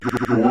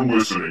You're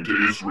listening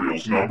to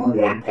Israel's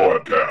 #1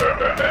 podcast.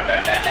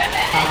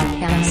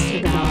 Podcast to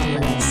the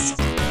Nautilus.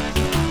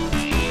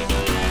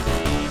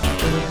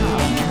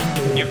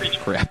 You reach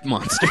crap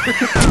monster.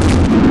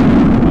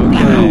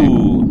 Okay.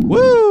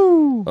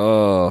 Woo!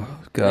 Oh,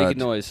 God. Make a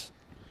noise.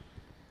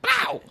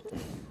 Pow!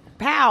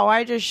 Pow,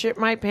 I just shit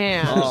my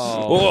pants.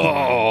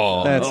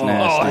 Oh, That's oh,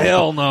 nasty.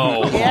 hell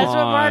no. That's what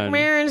Mark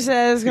Maron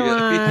says. Come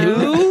on.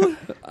 Who?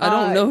 I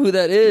don't know who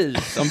that is.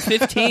 I'm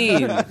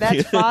 15.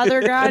 That's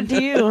Father God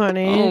to you,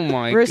 honey. Oh,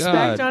 my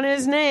Respect God. on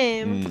his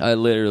name. I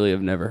literally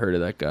have never heard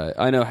of that guy.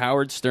 I know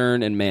Howard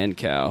Stern and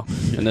Mancow,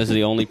 and those are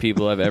the only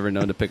people I've ever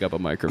known to pick up a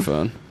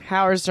microphone.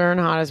 Howard Stern,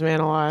 hottest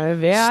man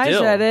alive. Yeah, Still.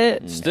 I said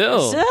it.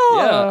 Still. Still.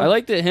 Yeah, I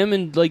like that him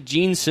and like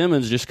Gene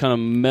Simmons just kind of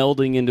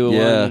melding into a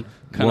Yeah. one,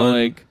 kind of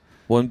like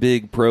One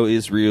big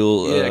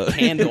pro-Israel...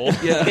 candle.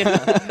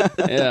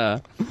 Yeah.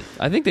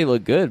 I think they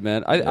look good,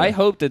 man. I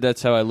hope that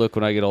that's how I look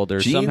when I get older.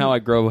 Gene- Somehow I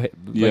grow like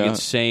Yeah.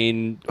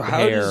 insane How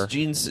hair.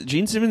 does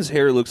Gene Simmons'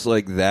 hair looks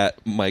like that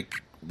mic,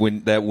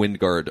 that wind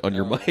guard on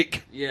your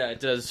mic? Yeah, it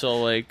does.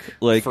 So like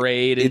Like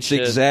frayed and it's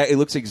shit. It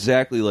looks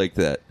exactly like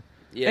that.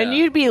 Yeah. And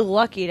you'd be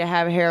lucky to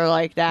have hair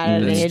like that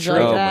at an That's age true.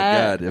 like Oh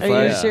that. my God!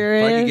 Are you If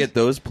serious? I could get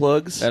those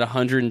plugs, at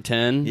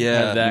 110, Yeah.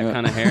 have that Yeah.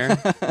 kind of hair.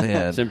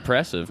 man, It's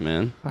impressive,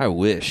 man. I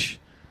wish.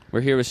 We're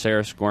here with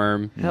Sarah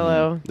Squirm,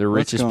 Hello. the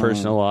richest going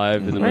person on?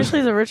 alive in the I'm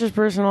actually the richest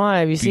person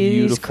alive. You see these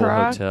beautiful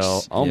Crocs?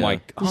 hotel. Oh Yeah. my You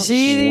god!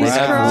 see these They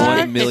have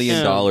Crocs? $1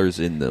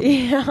 million in them.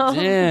 Yeah.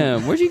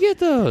 Damn, where'd you get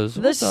those?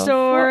 The What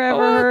store, fuck?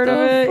 ever heard of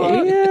it?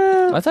 Fuck?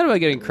 Yeah. I thought about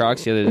getting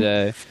Crocs the other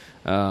day,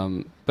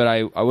 but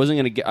I wasn't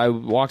gonna get. I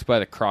walked by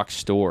the Crocs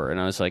store and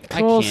I was like,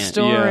 Cool I can't.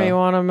 story, Yeah. you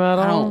want a medal?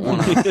 I don't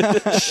want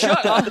to.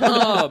 Shut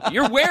up!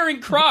 You're wearing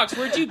Crocs.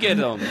 Where'd you get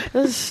them?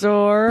 The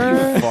store.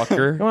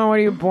 Fucker. Come on, what, were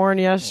you born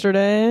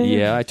yesterday?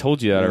 Yeah, I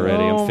told you that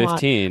already. Oh, I'm my-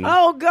 15.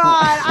 Oh, God.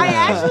 I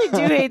actually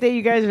do hate that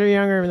you guys are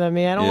younger than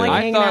me. I don't Yeah. like I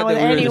hanging thought out with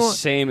that we were anyone. the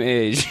same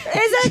age. Is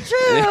that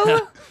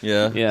true?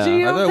 Yeah, Yeah. Do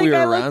you I don't thought think we were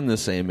I look- around the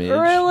same age.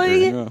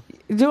 Really? Yeah.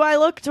 Do I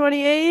look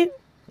 28?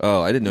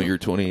 Oh, I didn't know you were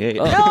 28.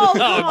 No. Oh,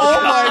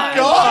 my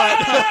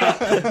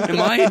God! Am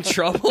I in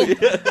trouble?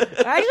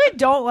 I actually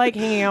don't like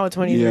hanging out with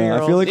 23-year-olds.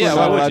 Yeah, I feel like Yeah, we're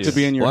why not would allowed you? to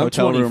be in your Well, I'm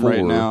hotel room 24.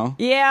 right now.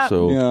 Yeah.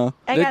 So Yeah.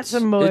 I got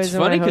some boys It's in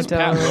funny my because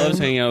hotel Pat room. loves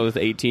hanging out with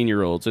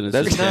 18-year-olds, and it's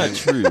that's just not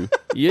him. true.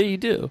 Yeah, you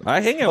do.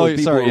 I hang out Oh, with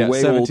people sorry, who are yeah,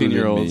 way older than me.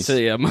 17-year-olds. So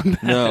yeah, my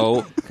bad.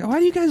 No, why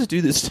do you guys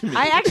do this to me?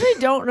 I actually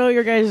don't know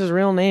your guys'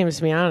 real names,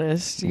 to be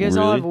honest. You guys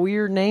all Really? have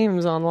weird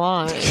names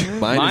online.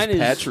 Mine is-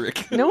 is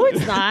Patrick. No,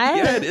 it's not.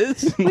 Yeah, it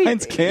is.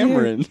 Mine's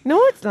Cameron.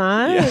 No, it's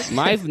not.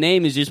 My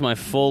name is just my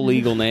full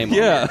legal name.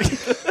 Yeah. on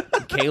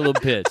it.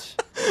 Caleb Pitts.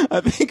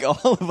 I think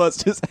all of us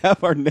just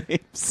have our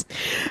names.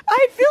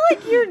 I feel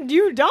like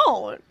you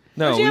don't.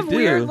 No, Don't you we have do.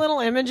 weird little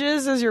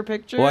images as your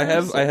pictures? Well, I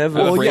have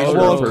a Well, Frasier yeah,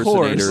 well, of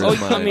course. impersonator Oh, as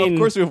mine. I mean, Of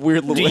course, we have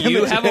weird little Do you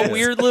images. have a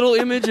weird little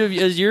image of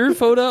as your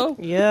photo?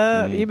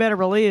 Yeah, you better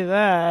believe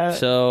that.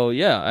 So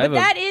yeah, I have but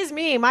that is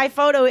me. My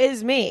photo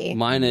is me.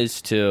 mine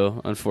is too.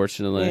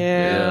 Unfortunately,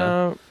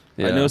 Yeah.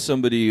 Yeah. I know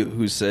somebody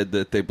who said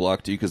that they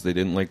blocked you because they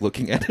didn't like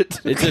looking at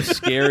it. It's a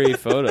scary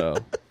photo.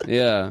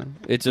 Yeah,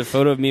 it's a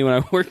photo of me when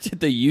I worked at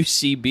the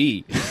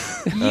UCB.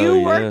 You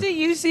yeah. worked at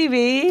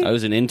UCB? I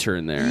was an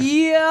intern there.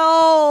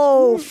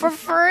 Yo, for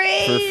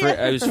free. For free,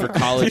 I was for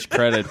college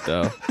credit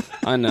though.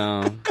 I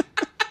know.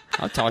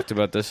 I've talked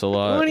about this a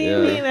lot. What do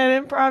you yeah. mean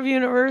at Improv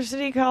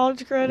University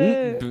college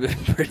credit?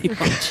 Pretty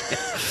much.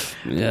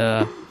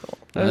 Yeah.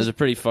 That was a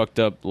pretty fucked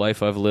up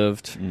life I've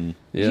lived.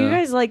 Yeah. You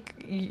guys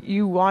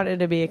you wanted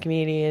to be a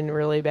comedian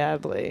really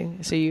badly,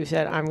 so you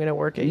said I'm going to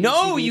work at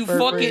No, UCB you for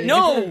fucking free."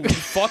 no,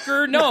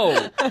 fucker,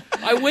 no.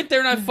 I went there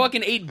and I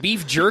fucking ate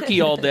beef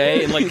jerky all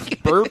day and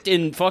like burped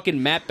in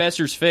fucking Matt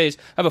Besser's face.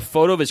 I have a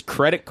photo of his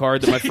credit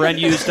card that my friend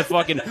used to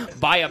fucking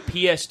buy a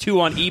PS2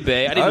 on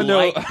eBay. I didn't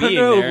like being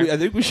there. I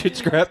think we should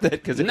scrap that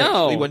because it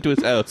No. actually went to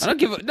his house. I don't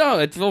give a no.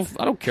 I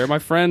don't care. My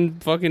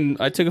friend fucking.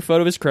 I took a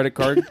photo of his credit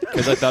card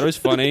because I thought it was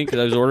funny because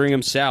I was ordering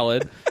him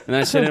salad and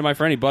I sent it to my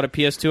friend. He bought a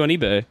PS2 on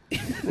eBay. You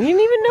didn't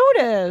even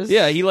notice.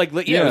 Yeah, he like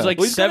it was like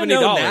Well, he's gonna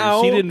know $70.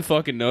 now. He didn't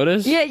fucking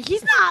notice. Yeah,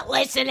 he's not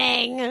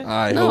listening.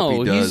 I No, hope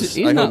he does.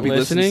 he's I not hope he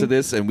listens listening. to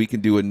this and we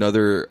can do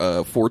another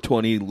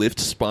 420 Lyft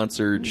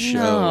sponsored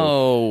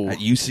show No. at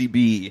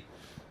UCB.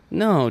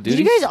 No, dude.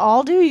 Did you guys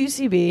all do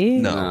UCB?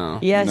 No.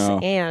 Yes, No.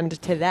 and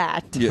to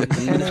that. Yeah.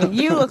 I mean,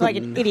 you look like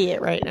an idiot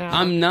right now.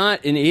 I'm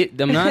not an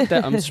it. I'm not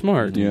that. I'm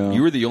smart. Yeah.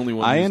 You were the only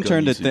one. I who's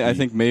interned done at, I UCB.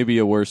 think, maybe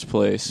a worse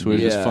place, which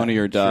is Yeah, Funny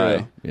or Die.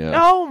 true. Yeah.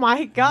 Oh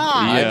my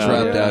god! Yeah. I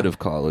dropped out of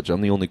college. I'm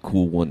the only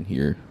cool one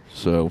here.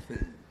 So,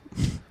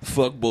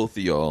 fuck both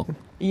of y'all.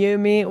 You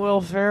meet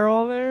Will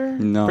Ferrell there?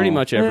 No. Pretty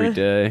much every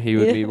day he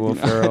would be Will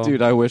Ferrell.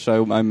 Dude, I wish I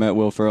met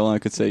Will Ferrell and I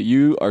could say,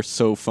 "You are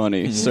so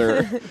funny,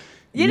 sir."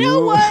 You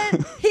know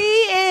what? He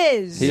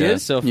is. He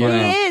is so funny.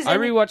 Yeah. He is, I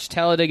and- rewatched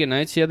Talladega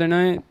Nights the other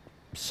night.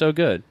 So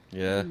good.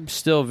 Yeah.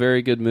 Still a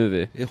very good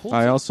movie. It holds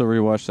I also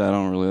rewatched that. I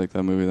don't really like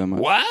that movie that much.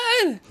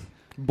 What?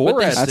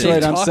 Borat. That's They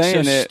right, I'm talk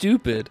saying so it.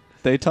 Stupid.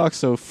 They talk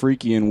so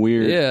freaky and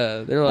weird. Yeah,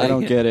 they're like I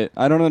don't get it.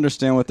 I don't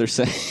understand what they're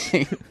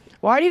saying.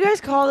 Why do you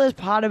guys call this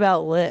pod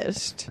about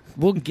list?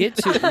 We'll get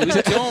to it.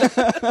 We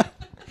don't.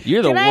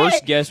 You're the Can I-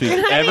 worst guest we've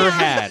can I ever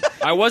ask- had.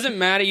 I wasn't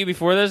mad at you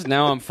before this.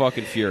 Now I'm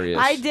fucking furious.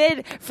 I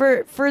did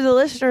for the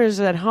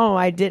listeners at home.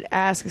 I did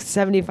ask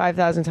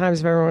 75,000 times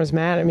if everyone was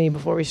mad at me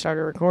before we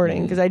started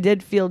recording because I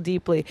did feel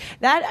deeply.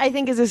 That I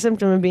think is a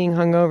symptom of being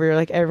hungover.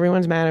 Like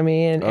everyone's mad at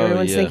me and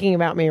everyone's yeah. thinking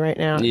about me right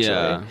now. Actually.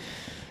 Yeah.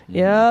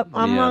 Yep.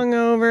 I'm Yeah.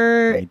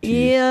 hungover.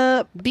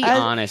 Yep. Be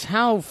honest.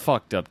 How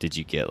fucked up did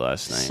you get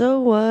last night? So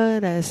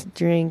what? I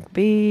drink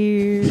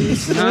beer.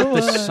 It's not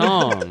the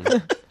song.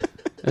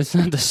 It's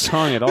not the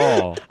song at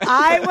all.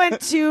 I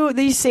went to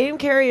the same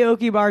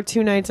karaoke bar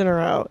 2 nights in a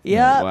row.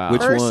 Yep. Wow.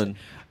 Which First,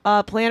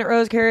 one? Planet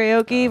Rose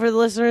Karaoke for the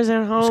listeners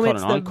at home. called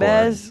It's an the encore.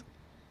 best.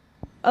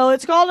 Oh,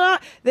 it's called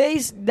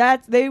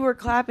they were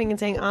clapping and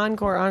saying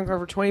encore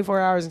for 24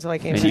 hours until I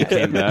came And you back.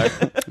 came back.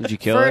 Did you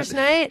kill First it?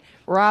 night,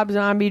 Rob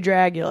Zombie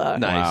Dragula.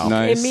 Nice. Wow.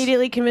 Nice.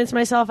 Immediately convinced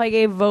myself I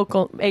gave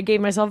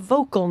myself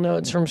vocal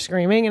notes from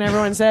screaming, and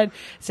everyone said,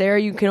 "Sarah,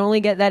 you can only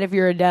get that if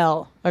you're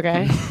Adele."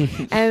 Okay,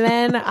 and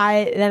then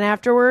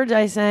afterwards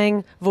I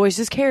sang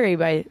 "Voices Carry"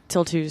 by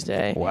Till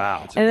Tuesday.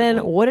 Wow. And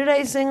then what did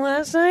I sing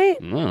last night?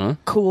 Uh-huh.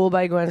 Cool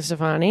by Gwen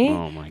Stefani.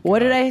 Oh, my What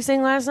God. did I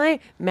sing last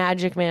night?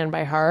 Magic Man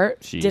by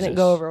Heart. Jesus. Didn't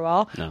go over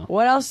well. No.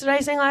 What else did I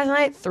sing last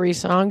night? 3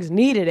 songs.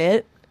 Needed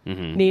it.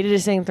 Mm-hmm. Needed to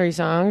sing 3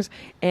 songs.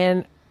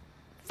 And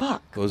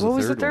fuck. What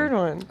was the third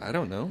one? I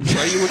don't know. Why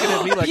are you looking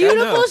at me like I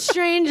Beautiful know?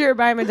 Stranger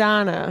by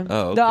Madonna. Oh,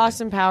 okay. The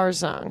Austin Powers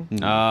song.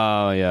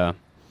 Oh, yeah.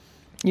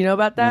 You know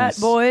about that, Yes.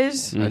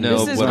 boys? I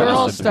know This is what girl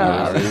Austin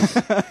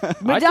stuff.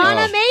 Powers.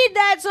 Madonna think- made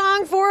that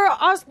song for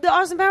the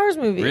Austin Powers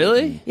movie.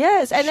 Really?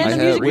 Yes. And then I the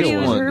have music which video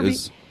was one Herbie.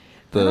 is I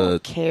the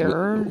don't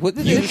care. What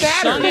did You it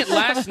matter? sung it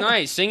last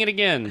night. Sing it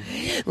again.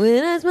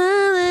 When I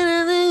smile and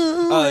I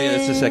lose Oh yeah,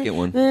 it's the second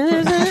one.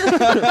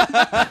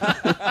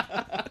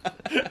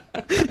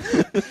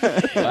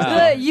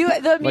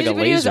 The music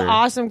video is laser.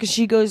 awesome because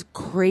she goes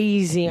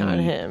crazy on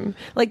him.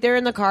 Like they're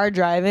in the car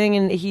driving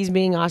and he's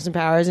being Austin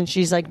Powers and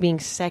she's like being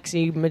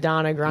sexy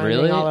Madonna grinding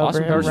Really? all over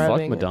Austin him. Powers fucked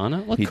rubbing it.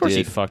 Madonna? Well, He of course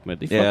he did. fucked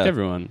Madonna. He Yeah. fucked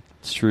everyone.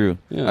 It's true.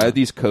 Yeah. I have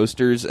these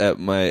coasters at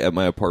my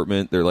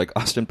apartment. They're like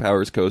Austin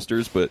Powers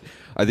coasters, but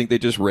I think they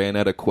just ran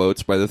out of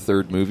quotes by the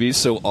third movie.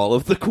 So all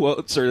of the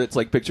quotes are it's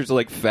like pictures of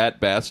like fat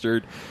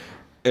bastard,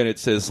 and it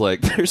says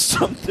like there's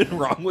something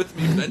wrong with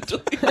me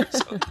mentally or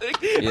something.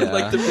 Yeah. And,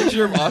 like the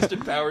picture of Austin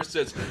Powers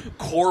says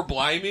core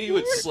blimey.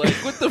 It's like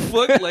what the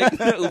fuck?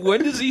 Like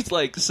when does he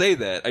like say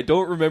that? I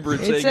don't remember it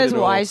saying It says it at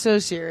all. why so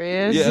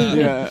serious? Yeah.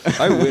 Yeah.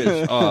 I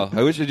wish.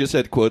 I wish I just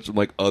had quotes from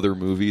like other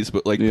movies,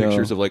 but like Yeah.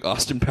 pictures of like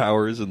Austin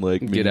Powers and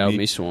like Get out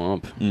me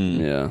swamp.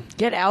 Yeah.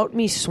 Get out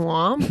me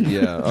swamp.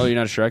 Yeah. Oh, you're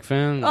not a Shrek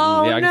fan?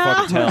 Oh, yeah, I no. can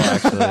fucking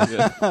tell,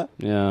 actually.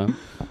 Yeah.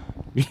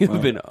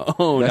 You've been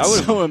owned. That's I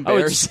would, so I would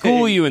embarrassing.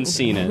 school you and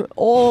seen it.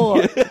 Oh,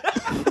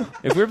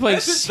 If we were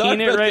playing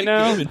Seen It right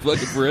now,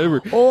 fucking forever.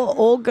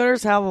 old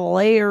gutters have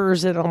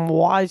layers in them.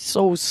 Why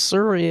so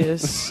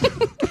serious?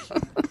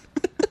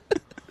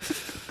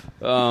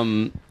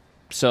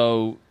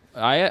 so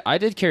I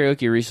did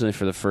karaoke recently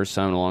for the first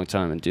time in a long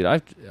time, and dude,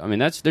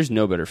 there's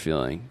no better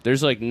feeling.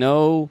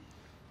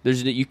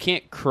 You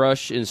can't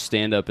crush and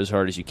stand up as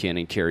hard as you can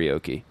in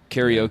karaoke.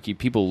 Karaoke,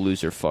 people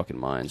lose their fucking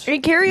minds.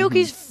 And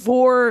karaoke's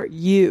for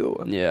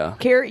you. Yeah.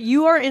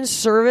 You are in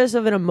service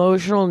of an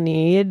emotional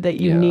need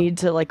that you Yeah. need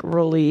to like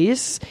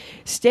release.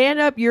 Stand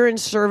up, you're in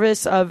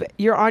service of,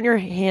 you're on your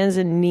hands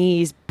and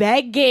knees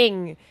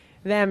begging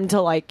them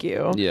to like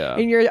you. Yeah.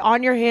 And you're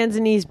on your hands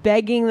and knees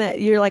begging that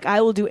you're like,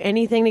 I will do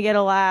anything to get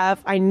a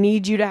laugh. I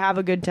need you to have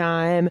a good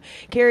time.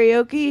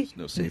 Karaoke,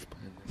 No safe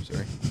behind there.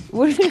 Sorry.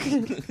 what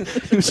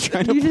He was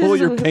trying to You pull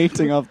just- your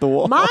painting off the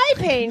wall. my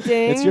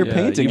painting. It's your Yeah,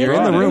 painting. you You're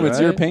in the brought it, room. It's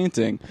your right?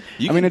 painting.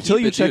 You I mean, can until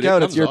keep you it, check dude. It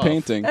out, it's comes your off.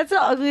 painting. That's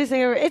the ugliest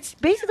thing ever. It's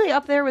basically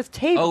up there with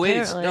tape. Oh wait,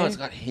 apparently. it's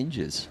got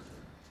hinges.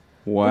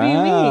 Wow. do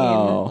you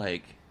mean?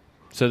 Like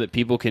So that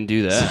people can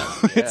do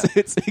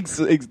that.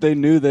 It's they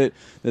knew that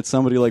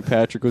somebody like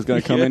Patrick was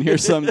going to come in here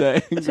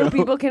someday. and So go,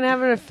 people can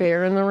have an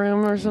affair in the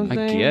room or something.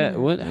 I get.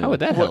 How would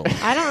that help?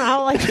 I don't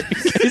know. Like,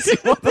 you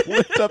want to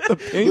lift up the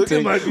painting. look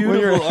at my when you're-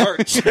 beautiful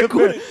art. Check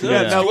what it does.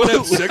 Yeah. now You want to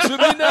have sex with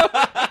me now?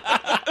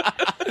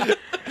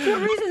 for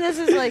some reason, this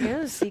is like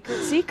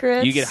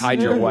secrets. You could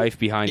hide your wife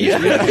behind your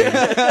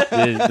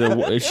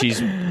if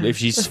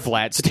she's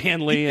flat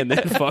Stanley and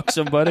then fuck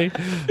somebody.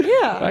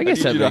 Yeah. I guess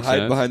I that need you to makes hide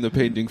sense. behind the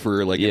painting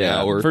for like an Yeah,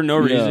 hour. for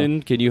no Yeah.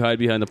 reason. Can you hide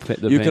behind the You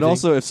painting? could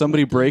also, if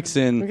somebody breaks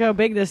Look in how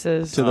big this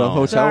is. to the Oh.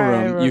 hotel Sorry,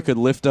 room, bro. you could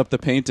lift up the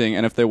painting,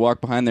 and if they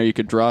walk behind there, you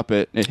could drop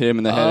it, and hit him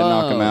in the head, and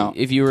knock him out.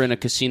 If you were in a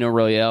Casino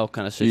Royale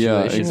kind of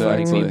situation,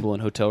 exactly. fighting people in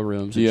hotel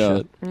rooms and Yeah.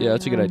 shit. Yeah,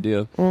 that's a good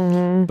idea.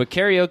 Mm-hmm. But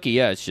karaoke,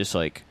 yeah, it's just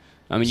like,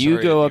 I mean, you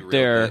Sorry go to up derail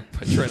there. that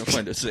by trying to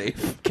find a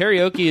safe.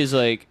 Karaoke is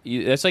like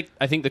that's like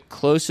I think the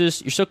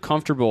closest you're so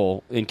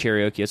comfortable in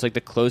karaoke. It's like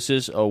the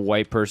closest a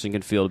white person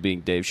can feel to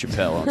being Dave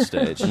Chappelle on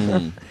stage.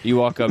 You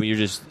walk up and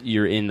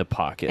you're in the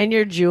pocket. And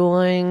you're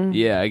jeweling.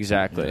 Yeah,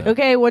 exactly.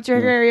 Okay, what's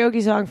your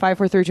karaoke song? 5,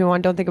 4, 3, 2,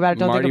 1. Don't think about it.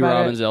 Don't Marty think about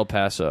Robbins, El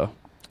Paso.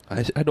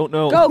 I don't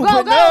know. Go, go,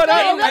 go, go,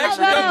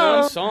 Actually, go, got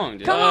one go. song,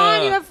 dude. Come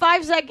on, you have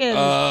 5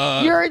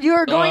 seconds.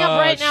 You're going up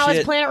right now. shit.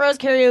 It's Planet Rose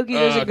Karaoke.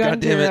 There's a gun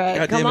God to damn it. it.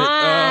 God Come damn it.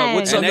 on.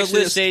 What's And on the next to it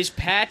list? says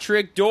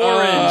Patrick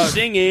Doran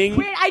singing.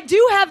 Wait, I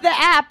do have the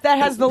app that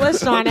has the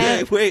list on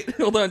Okay, it. wait,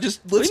 hold on. Just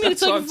What do list you mean?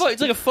 songs.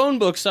 It's like a phone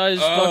book size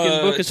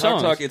fucking book of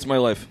songs. Talk, It's My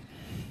Life.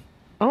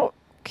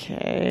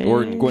 Okay.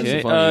 Or Gwen Okay,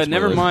 Stefani, It's My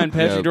never Life. mind.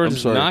 Patrick Yeah, Doran's I'm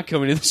sorry. not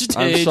coming to the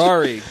stage. I'm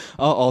sorry.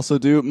 I'll also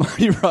do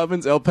Marty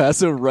Robbins El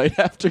Paso right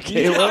after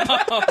Caleb.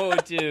 Oh,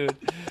 dude.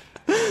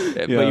 Yeah.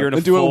 But you're in a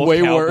and do full it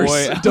way cowboy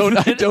worse. I don't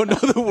know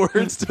the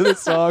words to the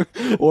song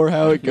or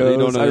how it Really goes.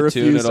 don't know I the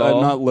tune refuse. at all?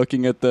 I'm not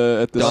looking at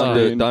the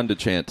screen. Don to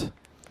chant.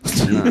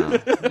 No, you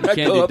can't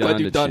go up, I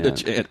do do Don Don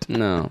to to chant. chant.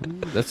 No,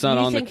 that's not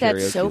You on the think karaoke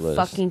that's so list.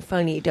 fucking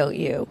funny, don't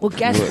you? Well,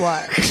 guess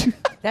what?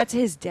 That's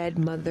his dead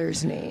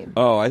mother's name.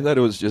 Oh, I thought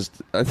it was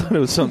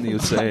something he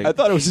was saying. I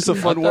thought it was just a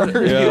fun word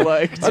yeah. you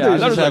liked. I thought he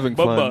was just having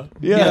fun.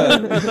 Yeah.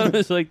 I thought it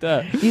was like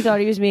that. You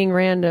thought he was being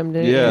random,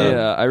 didn't Yeah. you?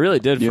 Yeah, I really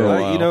did for a Yeah.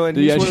 while. You know, and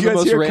Yeah, he's one did you of the guys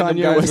most hear random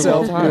Kanye guys West's of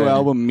all time. new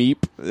album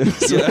Meep?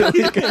 It's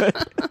really good.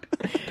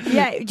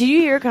 Yeah. Did you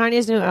hear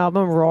Kanye's new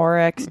album, Roar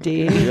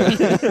XD?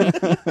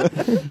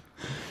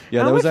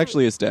 Yeah, How that was much-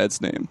 actually his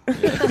dad's name.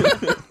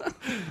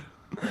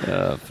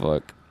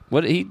 Fuck.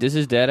 What? Does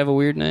his dad have a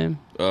weird name?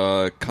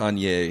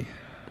 Kanye.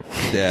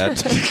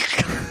 Dad.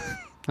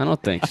 I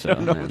don't think so.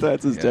 No, man.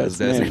 that's his Yeah, dad's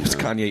his name. was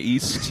Kanye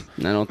East.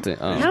 I don't think.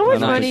 Oh, How much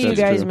not money if do you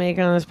that's guys true. make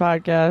on this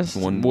podcast?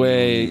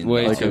 Way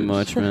Like too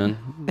much, man.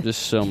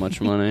 Just so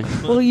much money.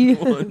 Well, you.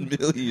 $1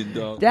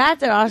 million.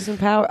 That's an Austin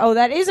Powers. Oh,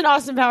 that is an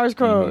Austin Powers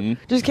quote. Mhm.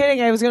 Just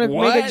kidding. I was going to make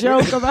What? a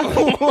joke about.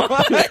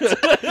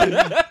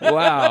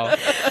 Wow.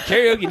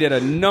 Karaoke did a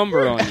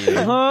number on you.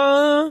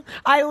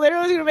 I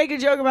literally was going to make a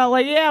joke about,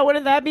 like, yeah,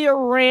 wouldn't that be a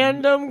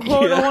random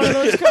quote on one of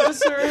those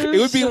coasters? It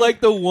would be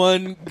like the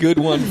one good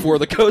one for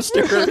the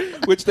coaster,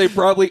 which they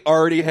probably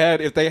already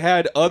had. If they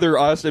had other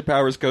Austin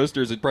Powers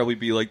coasters, it'd probably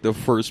be like the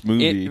first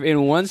movie.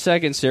 In 1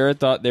 second, Sarah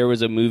thought there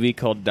was a movie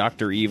called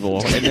Dr.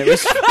 Evil, and it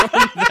was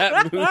from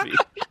that movie.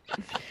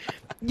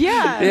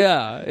 Yeah.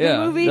 Yeah, yeah.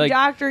 The movie Like,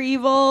 Dr.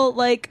 Evil,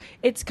 like,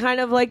 it's kind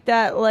of like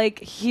that, like,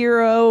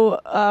 hero,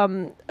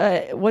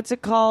 what's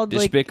it called?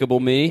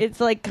 Despicable Me. It's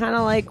like kind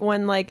of like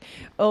when like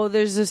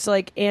there's this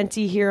like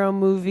anti-hero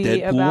movie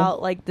Deadpool?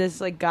 about like this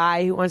like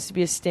guy who wants to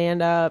be a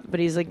stand-up but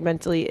he's like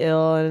mentally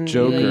ill and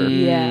Joker.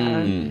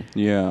 like,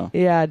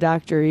 yeah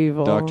Dr.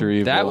 Evil. Dr.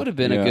 Evil. That would have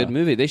been a Yeah. good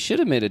movie. They should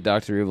have made a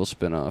Dr. Evil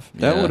spinoff.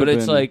 That Yeah. would But have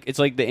it's been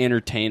like the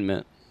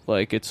entertainment.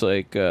 Like it's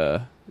like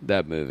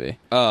that movie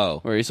Oh.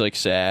 where he's like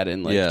sad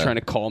and like Yeah. trying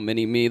to call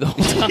Mini Me the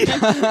whole time.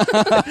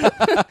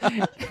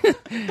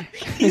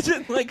 He's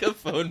in like a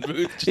phone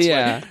booth. Just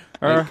Yeah.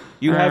 Like,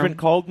 you haven't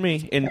called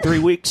me in 3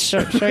 weeks.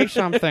 Say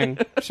something.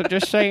 So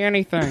just say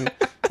anything.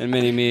 And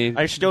Mini Me,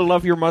 I still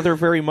love your mother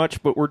very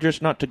much, but we're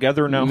just not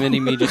together now. Mini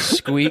Me just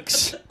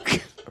squeaks.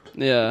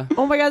 Yeah.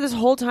 Oh my god, this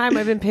whole time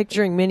I've been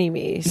picturing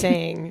Mini-Me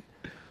saying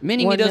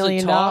Mini Me $1 doesn't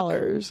million. talk.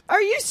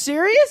 Are you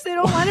serious? They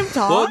don't let him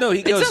talk? Well, no,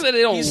 he goes. It's not that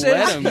they don't he says,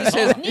 let him He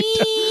says, talk.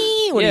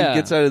 "Nee," when Yeah. he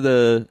gets out of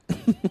the.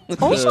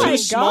 Oh He's my too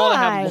small to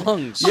God. have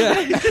lungs.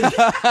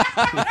 Yeah.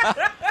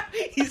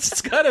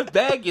 He's got a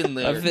bag in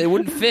there. It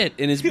wouldn't fit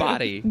in his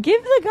body.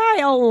 Give the guy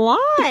a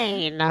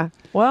line.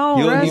 Well,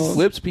 He rest-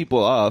 flips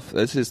people off.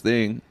 That's his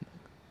thing.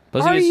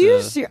 Plus are he's,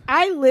 you serious?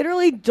 I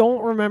literally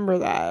don't remember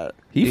that.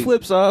 He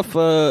flips off.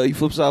 He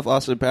flips off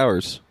Austin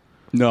Powers.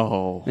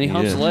 No. And he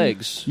humps Yeah.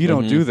 legs. You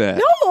don't do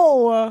that.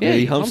 No. Yeah, Yeah, he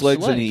he humps humps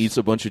legs and he legs. eats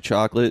a bunch of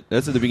chocolate.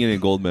 That's at the beginning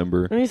of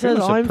Goldmember. And he says,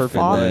 much a I'm perfect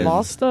fat life.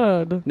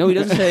 bastard. No, he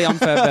doesn't say I'm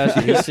fat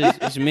bastard. He says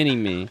it's Mini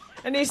Me.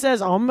 And he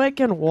says, I'm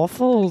making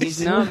waffles.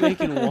 He's not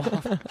making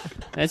waffles.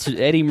 That's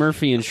Eddie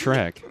Murphy and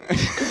Shrek.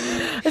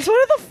 It's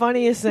one of the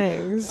funniest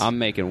things. I'm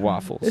making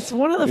waffles. It's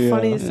one of the Yeah.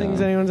 funniest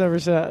things anyone's ever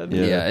said.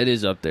 Yeah. yeah, it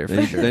is up there for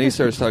Then, sure. then he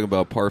starts talking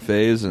about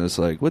parfaits, and it's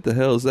like, what the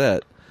hell is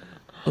that?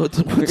 What's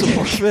a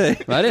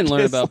parfait? I didn't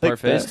learn Just about like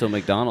parfaits that. till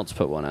McDonald's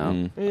put one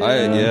out.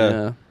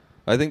 Yeah.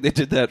 I think they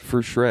did that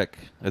for Shrek.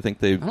 I think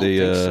they I don't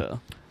think so.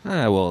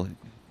 well,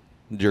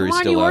 jury's Come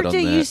on, still you out worked on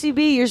at that.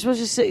 UCB. You're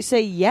supposed to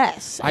say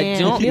yes. I and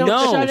don't you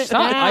know. shut it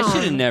Stop. I down.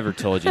 should have never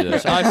told you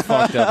this. I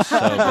fucked up so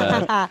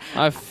bad.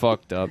 I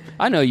fucked up.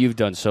 I know you've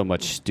done so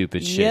much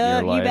stupid shit Yeah,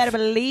 in your life. you better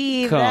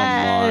believe Come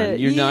that. on.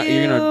 You're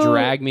gonna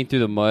drag me through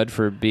the mud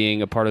for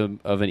being a part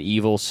of an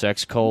evil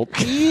sex cult?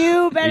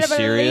 You better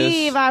serious?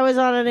 believe I was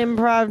on an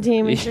improv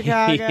team in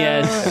Chicago.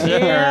 Yes, sir.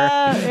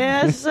 Yeah,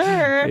 yes,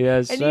 sir.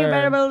 Yes, and sir. you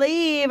better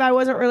believe I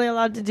wasn't really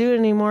allowed to do it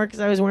anymore because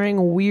I was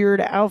wearing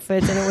weird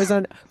outfits and it was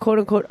a quote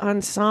unquote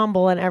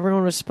ensemble and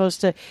everyone was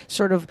supposed to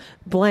sort of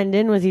blend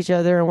in with each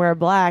other and wear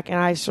black and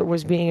I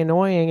was being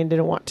annoying and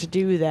didn't want to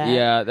do that.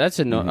 Yeah, that's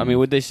I mean,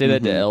 would they say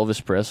that to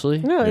Elvis Presley?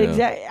 No, Yeah.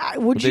 exactly.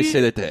 Would Would you they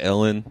say that to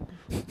Ellen?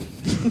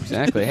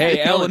 Exactly.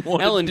 Hey, Ellen,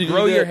 wanted to do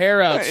grow that. your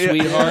hair out,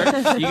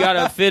 sweetheart. You got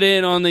to fit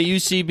in on the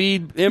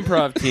UCB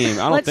improv team.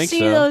 I don't Let's think see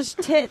so. those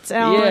tits,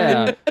 Ellen.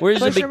 Yeah. Where's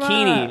the Push 'em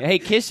bikini? up. Hey,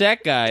 kiss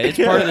that guy. It's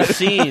part of the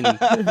scene.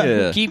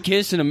 Yeah. Keep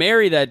kissing him.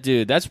 Marry that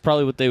dude. That's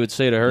probably what they would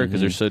say to her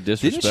because they're so Didn't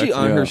disrespectful. she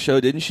on Yeah. her show?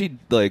 Didn't she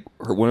like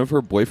one of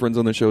her boyfriends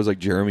on the show was like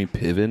Jeremy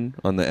Piven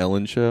on the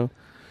Ellen show?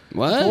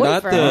 What?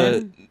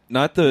 Boyfriend?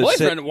 Not the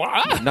Boyfriend?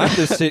 What? not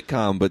the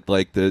sitcom, but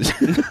like the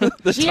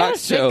the She talk had a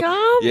show.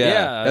 sitcom? Yeah,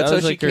 Yeah, that's that how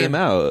was she like her- came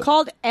out.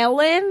 Called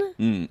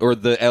Ellen? Or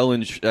the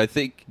Ellen. I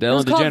think The It Ellen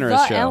was called DeGeneres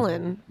The show.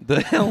 Ellen.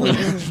 the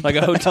Ellen. Like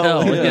a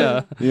hotel.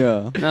 Yeah.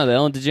 Yeah. No, the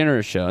Ellen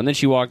DeGeneres show. And then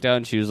she walked out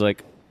and she was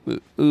like,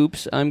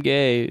 oops, I'm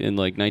gay in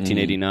like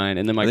 1989.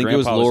 And then my I think it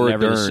was grandpa was Laura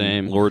never Dern. the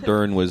same. Laura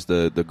Dern was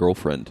the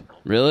girlfriend.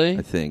 Really?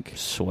 I think.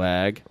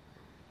 Swag.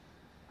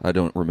 I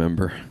don't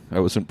remember. I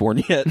wasn't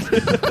born yet.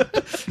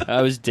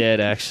 I was dead,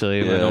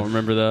 actually. But I Yeah. don't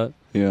remember that.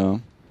 Yeah.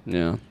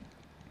 Yeah.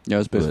 Yeah, it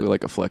was basically But-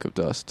 like a fleck of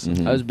dust.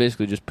 Mhm. I was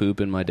basically just poop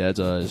in my dad's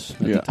eyes.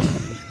 Yeah.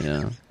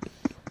 Yeah.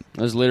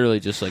 I was literally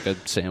just like a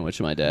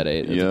sandwich my dad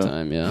ate at Yeah. the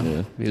time. Yeah.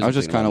 Yeah. He I was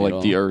just thinking kind of about me like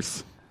at the all.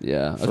 earth.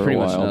 Yeah. I was for a pretty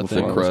much while nothing.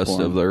 The before I was crust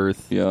born. of the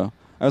earth. Yeah.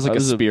 I was like I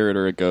was a a- spirit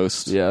or a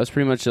ghost. Yeah, I was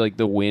pretty much like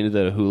the wind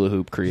that a hula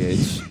hoop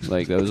creates.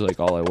 Like that was like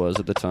all I was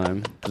at the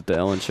time that the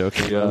Ellen show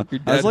came Yeah. out. Your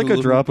I was dad like a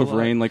hula drop hooped of a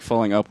lot. rain like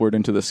falling upward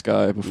into the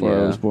sky before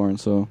I Yeah. was born,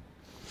 so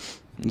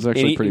it was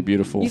actually Any- pretty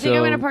beautiful. You think I'm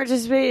So- going to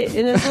participate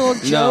in this little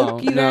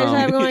joke you guys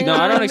have going no,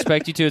 on? I don't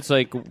expect you to. It's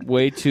like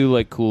way too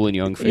like cool and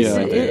young for you.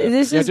 Yeah.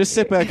 This Yeah, is just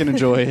sit back and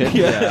enjoy it.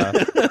 Yeah,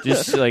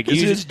 just like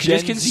This you is just Gen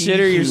Z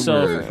consider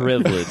yourself humor.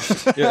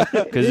 privileged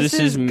because this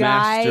is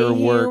guy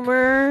masterwork.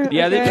 humor.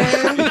 Yeah,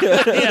 okay?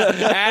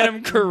 yeah,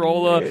 Adam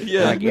Carolla.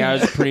 Yeah. Like, yeah,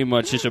 it was pretty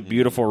much just a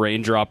beautiful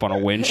raindrop on a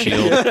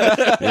windshield.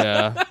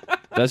 Yeah,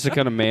 that's the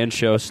kind of man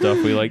show stuff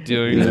we like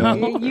doing. Yeah. now.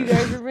 You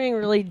guys were being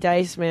really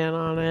dice man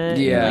on it.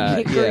 Yeah,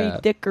 like hickory yeah.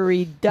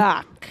 dickory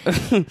dock.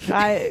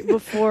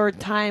 Before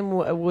time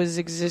was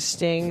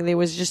existing, there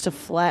was just a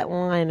flat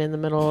line in the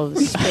middle of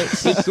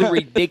space.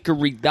 Hickory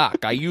dickory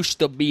dock. I used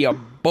to be a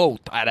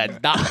boat at a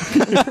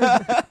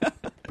dock.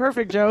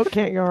 Perfect joke,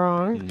 can't go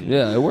wrong.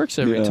 Yeah, it works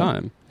every Yeah.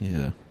 time.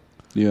 Yeah.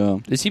 Yeah.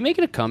 Is he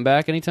making a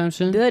comeback anytime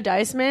soon? The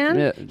Dice Man.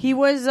 Yeah. He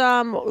was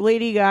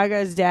Lady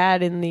Gaga's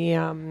dad in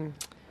the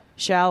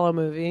Shallow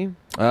movie.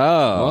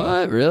 Oh.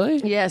 What? Really?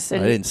 Yes, I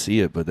and didn't see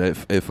it, but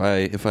if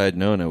I had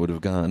known, I would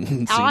have gone. and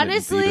seen it in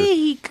honestly, theater.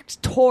 he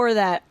tore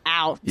that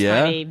out.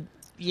 Yeah? Tiny.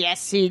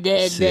 Yes, he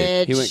did,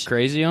 Sick. bitch. He went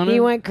crazy on it?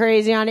 He went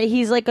crazy on it.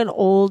 He's like an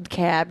old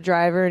cab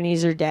driver, and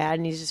he's her dad,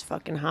 and he's just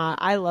fucking hot.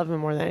 I love him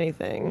more than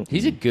anything.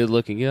 He's a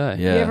good-looking guy.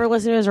 Yeah. You ever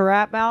listen to his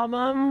rap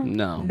album?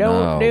 No. Don't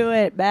No. do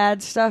it.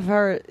 Bad stuff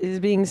is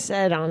being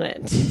said on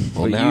it.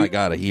 Well, But now you- I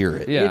gotta hear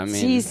it. Yeah, I It's-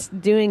 mean, he's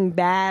doing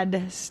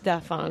bad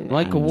stuff on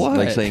like that. what?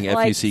 Like saying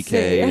Like FUCK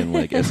say- and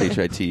like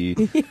SHIT.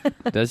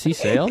 Does he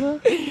say all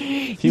that?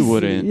 He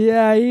wouldn't.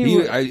 Yeah,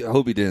 I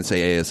hope he didn't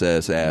say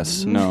ASS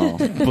ass. No.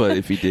 But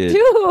if he did,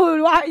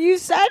 Dude, why you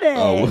said it?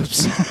 oh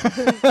whoops.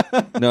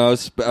 No,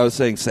 I was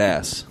saying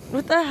sass.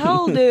 What the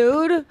hell,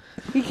 dude?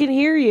 He can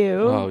hear you.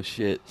 Oh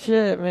shit.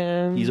 Shit,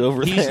 man. He's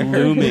over He's there.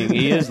 looming.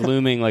 He is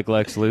looming like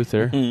Lex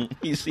Luthor.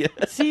 He's yeah.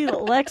 See,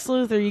 Lex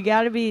Luthor, you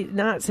got to be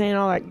not saying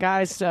all that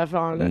guy stuff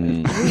on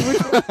it.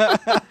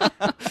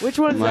 Which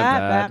one's My that,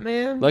 bad.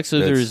 Batman? Lex Luthor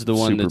That's is the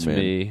one that's Superman.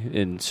 me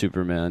in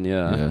Superman.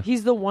 Yeah. Yeah.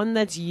 He's the one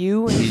that's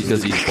you.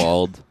 Because he's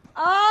bald.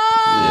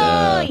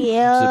 Oh, He's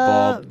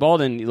yeah. a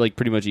bald and like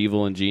pretty much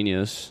evil and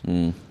genius.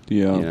 Mm.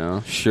 Yeah. You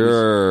know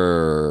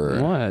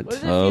Sure. What what? does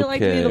it feel like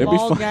to be Okay. the It'd be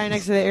bald fun. guy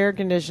next to the air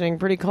conditioning?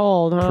 Pretty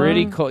cold, huh?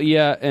 Pretty cool.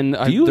 Yeah, and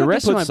Do you the have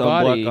rest to of put my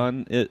sunblock body.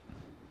 on it?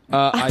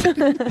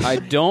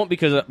 I don't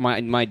because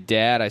my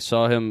dad. I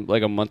saw him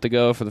like a month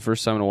ago for the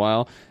first time in a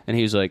while, and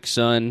he was like,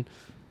 "Son,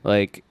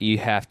 like you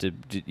have to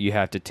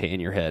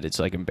tan your head. It's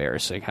like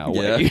embarrassing how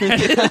Yeah. white your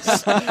head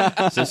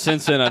is." So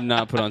since then, I've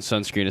not put on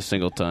sunscreen a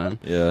single time.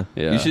 Yeah.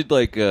 Yeah. You should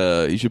put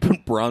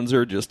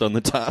bronzer just on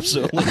the top,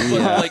 so like,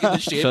 like in the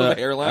shape So of a I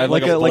hairline, have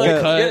Like a bowl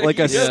cut. like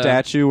a Yeah.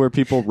 statue where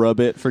people rub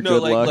it for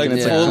good luck, and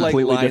it's yeah. a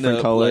completely line different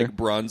up, color. like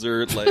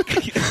bronzer,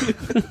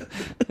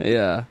 like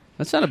Yeah.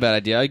 That's not a bad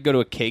idea. I'd go to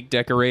a cake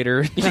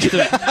decorator,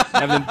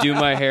 have them do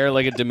my hair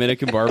like a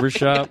Dominican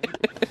barbershop.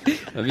 That'd be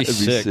That'd be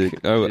sick.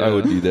 sick. I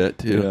would do that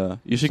too. Yeah,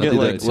 you should I'll get do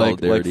that like in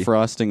solidarity.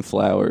 frosting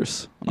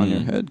flowers on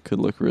your head. Could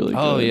look really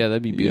Oh good. yeah,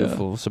 that'd be Yeah.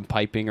 beautiful. Some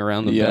piping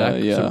around the Yeah,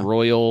 back, yeah. some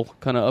royal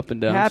kind of up and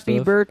down. Happy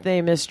stuff.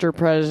 birthday, Mr.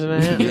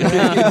 President.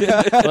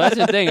 Well, that's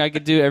the thing. I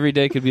could do every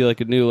day. Could be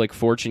like a new like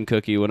fortune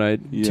cookie when I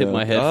tip Yeah.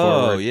 my head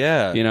Oh forward.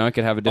 yeah. You know, I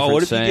could have a different Oh,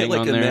 what if you saying get like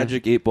on a there.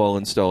 magic 8-ball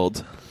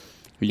installed?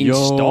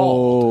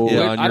 Installed? Yo,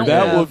 Yeah, on I your don't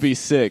that have- would be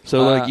sick.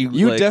 So like you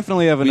like,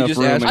 definitely have we enough just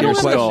room ask in I your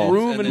don't have skull. enough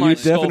room in and my You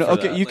skull definitely for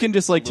okay. that. You can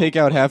just like take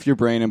out half your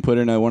brain and put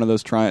in one of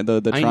those the I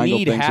triangle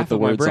need things half with the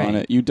of my words on brain.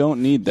 it. You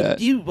don't need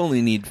that. You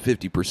only need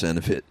 50%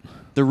 of it.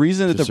 The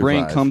reason that to the brain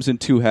survive. comes in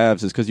two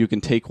halves is because you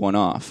can take one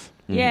off.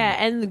 Yeah,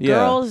 and the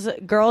Yeah.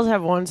 girls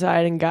have one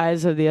side and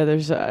guys have the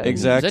other side.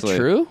 Exactly. Is that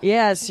true?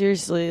 Yeah,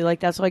 seriously. Like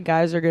that's why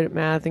guys are good at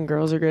math and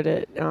girls are good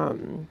at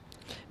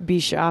Be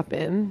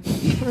shopping.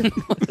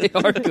 They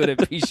are good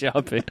at pee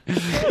shopping.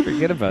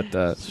 Forget about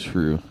that. It's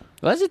true.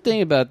 Well, that's the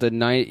thing about the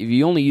 90. If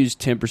you only use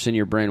 10% of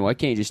your brain, why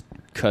can't you just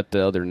cut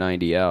the other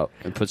 90 out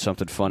and put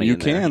something funny You in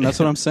there? can. That's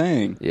what I'm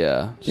saying.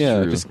 Yeah.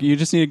 Yeah, true. you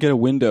just need to get a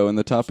window in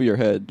the top of your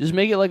head. Just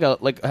make it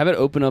have it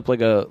open up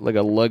like a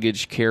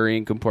luggage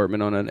carrying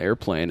compartment on an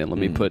airplane and let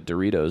me put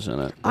Doritos in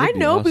it. I be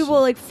know awesome. people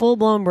like full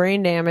blown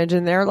brain damage,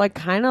 and they're like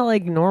kind of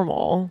like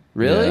normal.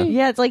 Really?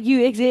 Yeah, it's like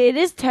it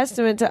is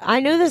testament to.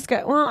 I know this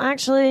guy. Well,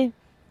 actually,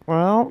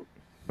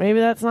 maybe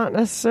that's not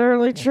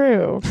necessarily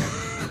true.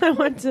 I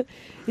went to.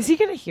 Is he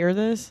going to hear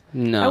this?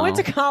 No. I went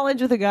to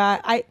college with a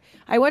guy.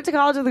 I went to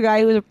college with a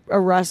guy who was a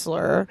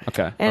wrestler.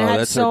 Okay. And Oh, had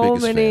that's so our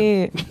biggest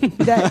many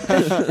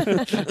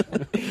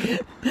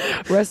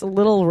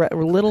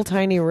little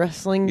tiny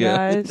wrestling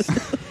Yeah.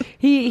 guys.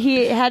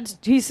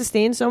 He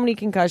sustained so many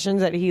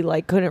concussions that he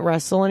like couldn't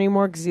wrestle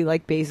anymore because he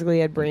like basically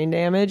had brain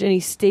damage, and he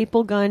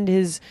staple gunned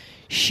his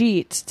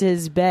sheets to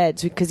his bed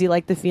because he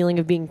liked the feeling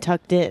of being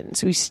tucked in.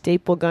 So he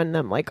staple gunned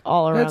them like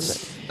all around.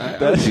 I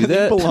would do He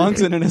that.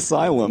 belongs in an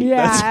asylum.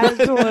 Yeah, That's-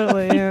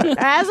 absolutely. As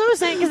I was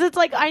saying, because it's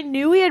like I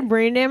knew he had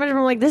brain damage, but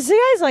I'm like, this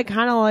guy's like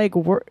kind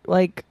of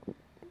like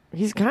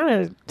he's kind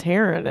of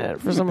tearing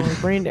it for someone with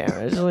brain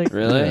damage. Like,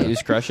 Really?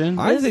 He's crushing?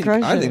 I This is think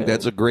crushing.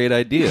 that's a great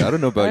idea. I don't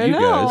know about I you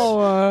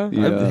know. guys.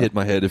 Yeah. I've hit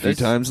my head a few That's-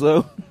 times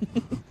though.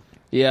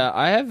 Yeah,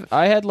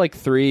 I had like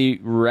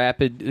 3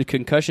 rapid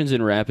concussions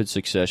in rapid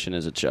succession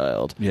as a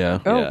child. Yeah.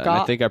 Oh, yeah, and I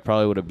God. think I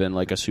probably would have been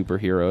like a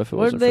superhero if it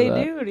What wasn't did they for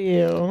that. do to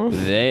you?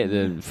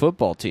 The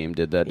football team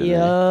did that to me.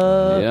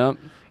 Yeah. Yep.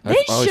 They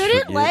always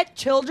shouldn't forget. let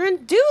children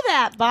do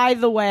that, by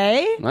the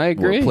way. I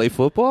agree. What, play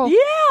football?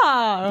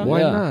 Yeah. Why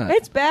Yeah. not?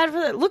 It's bad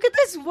for that. Look at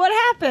this. What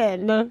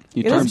happened?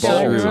 He This turned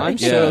guy- bald. I'm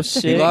Yeah. so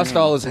sick. He lost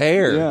all his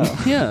hair.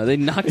 Yeah. Yeah, they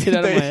knocked it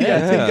out of my Yeah,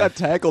 head. he got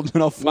tackled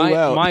and all flew My,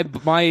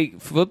 out. my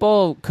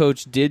football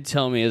coach did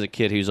tell me as a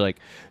kid, he was like,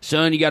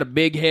 son, you got a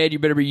big head, you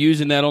better be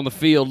using that on the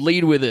field.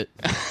 Lead with it.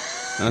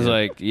 I was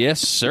like, yes,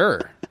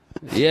 sir.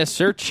 Yes,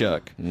 sir,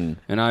 Chuck. And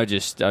I'd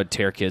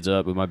tear kids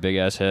up with my big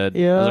ass head. I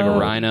was like Yeah. a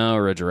rhino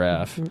or a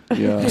giraffe.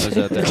 Yeah. I was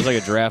out there. I was like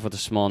a giraffe with a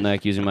small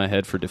neck using my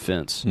head for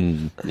defense.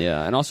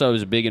 Yeah, and also I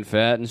was big and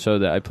fat, and so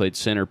that I played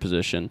center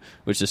position,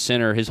 which the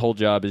center, his whole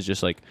job is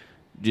just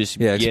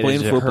Yeah, get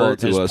explain as football hurt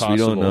to as us. We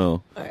don't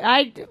possible.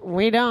 know.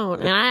 We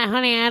don't. And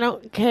honey, I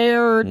don't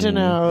care to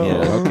know.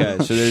 Yeah.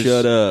 Okay, so there's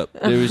Shut up.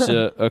 There was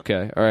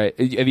okay, all right.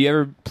 Have you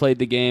ever played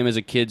the game as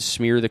a kid,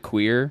 Smear the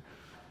Queer?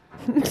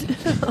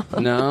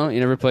 No,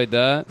 you never played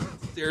that.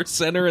 There's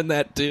center in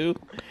that too.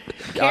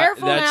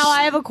 Careful that's- now,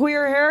 I have a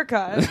queer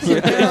haircut.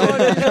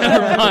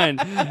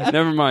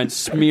 Never mind.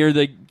 Smear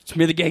the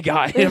gay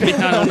guy. I mean,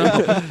 I don't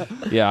know.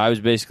 Yeah, I was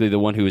basically the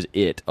one who was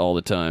it all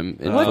the time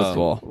in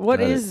football. What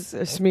is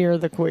Smear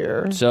the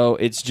Queer? So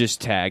it's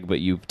just tag, but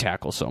you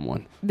tackle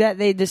someone. That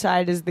they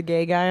decide is the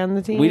gay guy on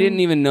the team? We didn't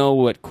even know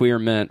what queer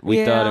meant. We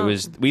Yeah. thought it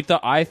was.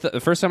 The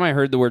first time I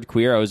heard the word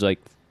queer, I was like,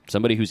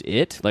 somebody who's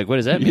it. Like, what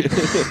does that mean?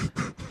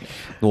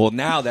 Well,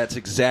 now that's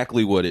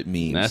exactly what it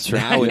means. That's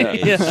Now right.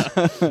 it is.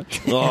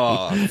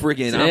 Oh,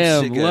 freaking!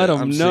 Damn, I'm sick let 'em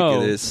I'm know.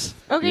 sick of this.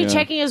 Okay, Yeah.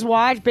 checking his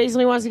watch,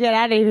 basically wants to get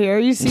out of here.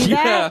 You see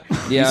that?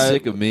 Yeah, He's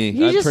sick of me. He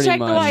just pretty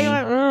checked the much. watch. He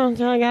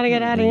went, I gotta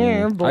get out of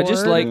here. Bored. I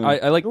just like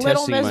I like Little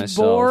testing Miss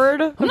myself.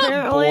 Bored, I'm not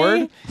apparently.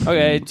 bored.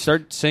 Okay,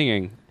 start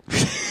singing.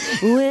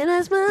 When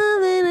I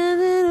smile and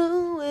I run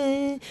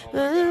away,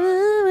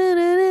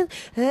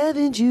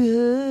 haven't you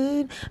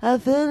heard? I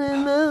fell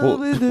in love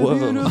with a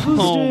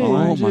beautiful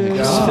Oh stranger. my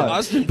God.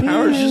 Austin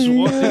Powers just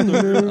walked in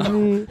the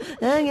room.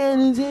 I got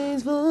a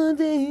taste for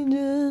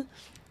danger.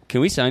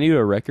 Can we sign you to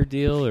a record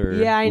deal or?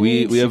 Yeah, I We-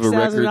 need we have a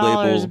record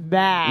 $6,000 label.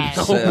 back.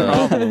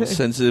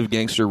 Sensitive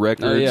Gangster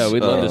Records. Oh yeah,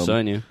 we'd love to Um,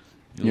 sign you.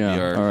 you'll be Yeah.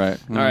 our- All right.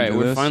 All right,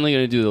 we're finally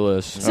gonna do the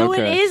list. So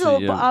Okay. it is So,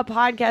 a yeah. a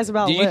podcast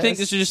about Do you think lists.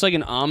 this is just like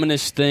an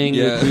ominous thing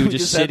Yeah, that we would we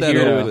just just had sit that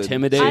here to open.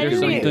 intimidate I or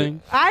think-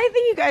 something? I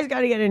think you guys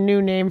got to get a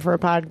new name for a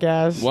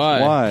podcast.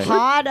 Why? Why?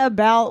 Pod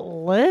about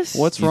lists.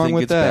 What's You wrong think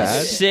with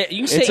it's that? bad? You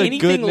can say It's a anything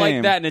good like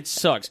name. that and it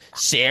sucks.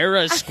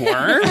 Sarah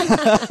Squirm?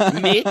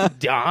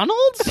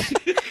 McDonald's?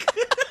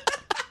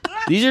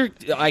 These are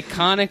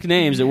iconic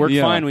names that work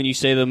Yeah. fine when you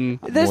say them.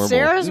 The normal.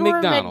 Sarah's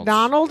word McDonald's.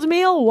 McDonald's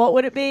meal? What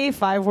would it be?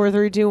 5, 4,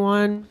 3, 2,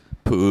 1.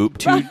 Poop.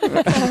 Come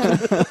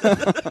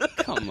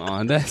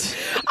on, that's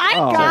I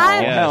Oh,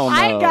 got hell no.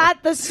 I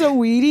got the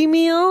Saweetie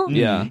meal.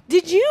 yeah.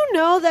 Did you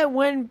know that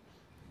when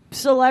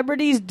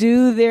celebrities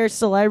do their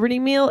celebrity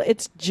meal,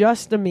 it's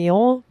just a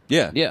meal?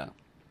 Yeah. Yeah.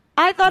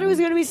 I thought it was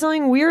going to be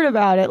something weird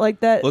about it, like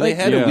that. Well, like,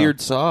 they had Yeah. a weird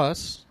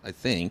sauce, I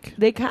think.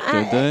 They Did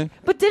they?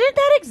 But didn't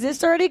that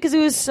exist already? Because it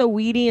was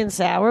Saweetie and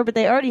sour, but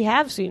they already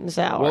have sweet and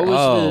sour. What was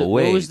Oh, the-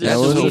 wait. what was the that's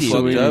Saweetie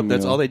so meal? fucked up. Saweetie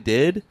That's meal. all they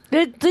did?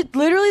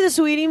 Literally, the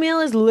Saweetie meal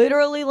is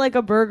literally like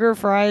a burger,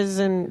 fries,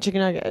 and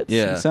chicken nuggets.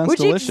 Yeah. Sounds Which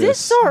delicious.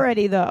 exists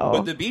already, though.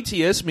 But the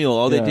BTS meal,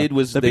 all Yeah. they did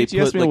was the they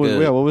BTS put meal. like Was,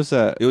 a, yeah, what was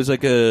that? it was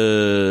like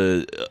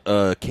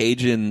a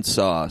Cajun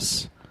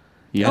sauce.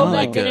 Yeah, oh, that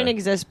like didn't a-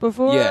 exist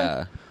before?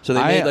 Yeah. So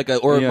they made it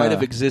yeah. might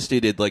have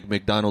existed at like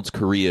McDonald's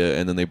Korea,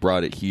 and then they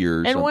brought it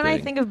here. Or And when I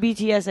something. think of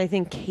BTS, I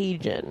think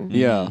Cajun.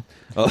 Yeah.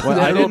 Oh, Well,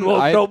 I didn't.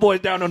 No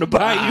boys down on the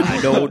bayou.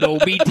 no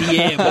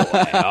BTM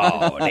boy.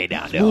 Oh, they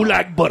down there. Who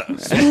like butter?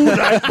 Who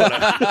like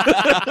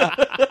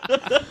butter?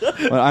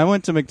 Well, I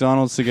went to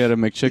McDonald's to get a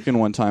McChicken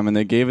one time, and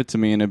they gave it to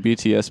me in a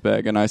BTS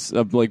bag, and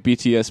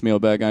BTS meal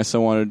bag, and I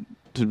still wanted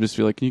to just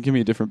be like, "Can you give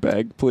me a different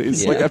bag,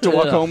 please? Like, I have to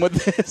walk home with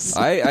this."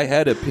 I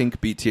had a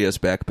pink BTS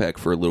backpack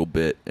for a little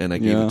bit, and I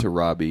gave Yeah. it to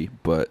Robbie,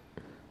 but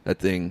that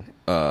thing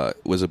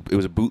was a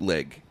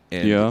bootleg,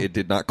 and Yeah. it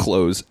did not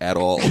close at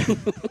all.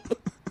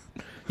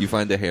 You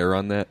find the hair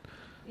on that?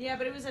 Yeah,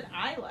 but it was an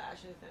eyelash,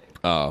 I think.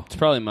 Oh, It's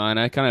probably mine.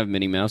 I kind of have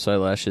Minnie Mouse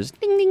eyelashes.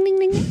 Ding, ding, ding,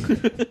 ding.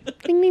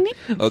 Ding, ding,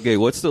 ding. okay.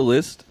 What's the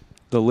list?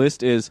 The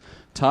list is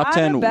top Pot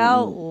 10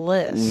 about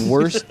list.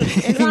 worst.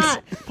 It's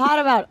not pot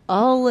about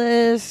a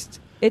list.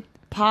 It's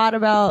pot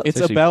about. It's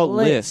actually about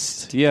list.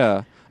 list.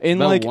 Yeah. In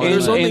About like one in,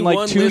 list. There's in only like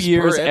one 2 list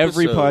years, per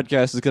every episode.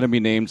 podcast is going to be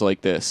named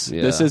like this.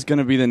 Yeah. This is going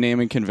to be the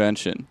naming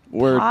convention.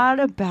 We're pot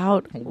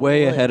about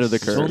way list. ahead of the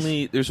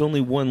There's curve.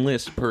 only one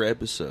list per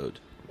episode.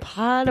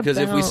 Pot Because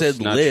if we about-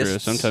 said Not lists,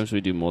 true. Sometimes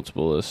we do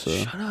multiple lists. So.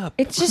 shut up.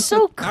 it's just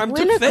so I'm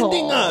clinical.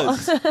 defending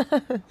us.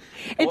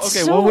 It's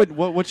Okay, so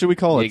what should we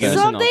call it Yeah, then?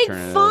 guys. an something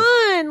alternative.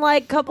 fun,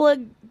 like couple of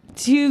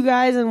 2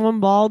 guys and 1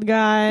 bald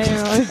guy.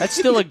 That's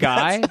still a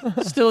guy.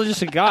 Still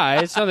just a guy.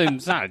 It's nothing.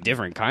 It's not a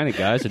different kind of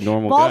guy. It's a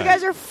normal Bald guy.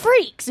 guys are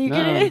freaks. You No,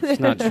 get it's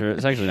not true.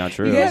 It's actually not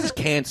true. You This guys- is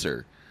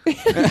cancer.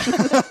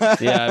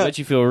 Yeah, I bet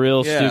you feel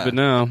real Yeah. stupid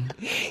now.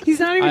 He's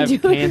not I even have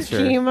doing cancer.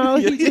 chemo.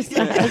 He just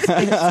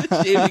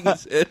has Shaving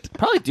his head.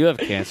 Probably do have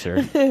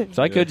cancer,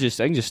 so I can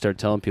just start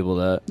telling people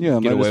that. Yeah,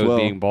 get might away as with well.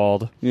 being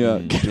bald. Yeah.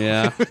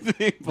 Yeah,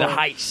 the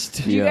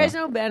heist. Do you guys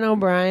know Ben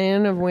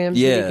O'Brien of Wham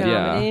City Yeah.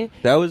 Comedy?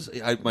 That was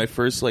my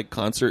first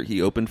concert.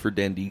 He opened for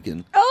Dan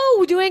Deacon.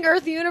 Oh, doing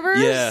Earth Universe?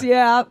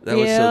 Yeah. That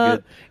was so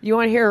good. You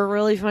want to hear a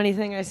really funny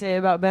thing I say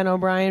about Ben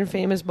O'Brien,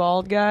 famous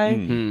bald guy?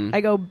 Hmm.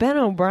 I go, Ben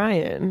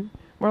O'Brien.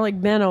 More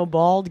like Ben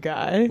O'Bald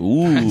guy.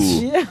 Ooh.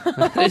 Yeah.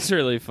 It's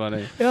really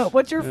funny. Yeah,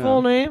 what's your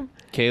full name?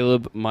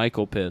 Caleb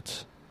Michael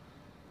Pitts.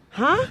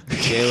 Huh?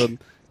 Caleb.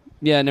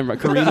 Yeah, never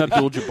mind. Kareem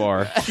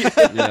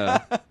Abdul-Jabbar.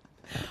 Yeah.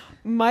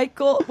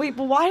 Michael. Wait,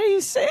 but why do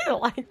you say it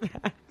like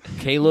that?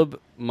 Caleb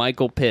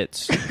Michael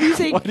Pitts. You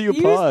say, Why do you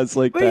pause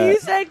like but that? you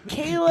said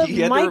Caleb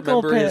You had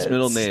Michael to remember Pitts. his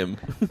middle name.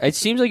 It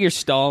seems like you're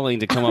stalling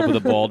to come up with a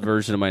bald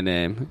version of my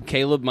name.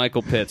 Caleb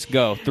Michael Pitts.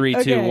 Go. 3, 2,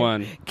 Okay.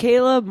 1.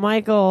 Caleb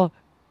Michael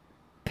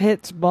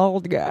Pitts,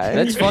 bald guy.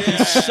 That's fucking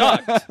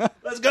sucked.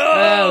 Let's go.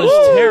 That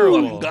was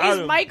terrible.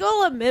 Is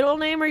Michael a middle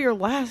name or your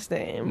last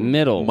name?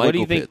 Middle. What do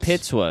you Michael think Pitts.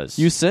 Pitts was?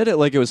 You said it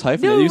like it was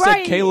hyphenated. No, You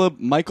right. said Caleb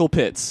Michael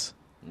Pitts.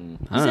 I You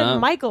don't said know.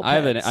 Michael I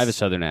have Pitts. I have a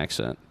southern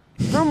accent.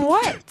 From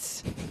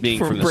what? Being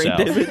from the brain south.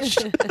 damage.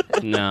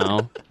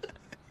 No.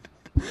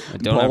 I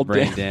don't have Bald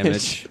brain damage.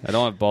 damage. I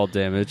don't have bald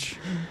damage.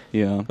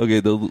 Yeah. Okay,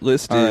 the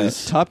list All right.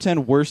 is Top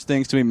 10 worst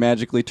things to be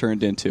magically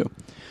turned into.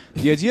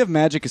 The idea of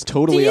magic is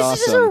totally This is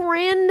just a awesome.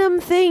 random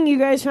thing you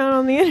guys found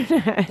on the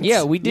internet.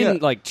 Yeah, we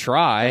didn't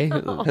try.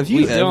 Have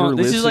you We ever don't.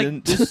 This is like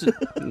listened? this.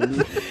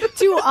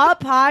 To a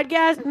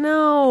podcast?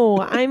 No,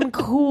 I'm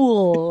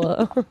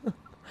cool.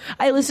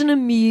 I listen to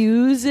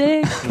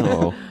music.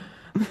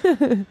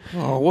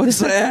 oh, what's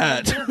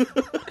that?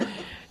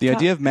 The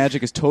idea of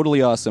magic is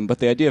totally awesome, but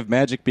the idea of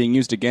magic being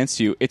used against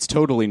you, it's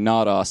totally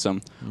not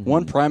awesome.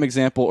 One prime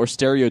example or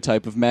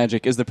stereotype of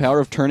magic is the power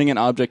of turning an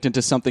object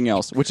into something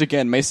else, which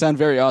again may sound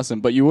very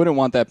awesome, but you wouldn't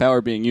want that power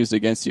being used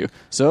against you.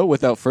 So,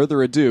 without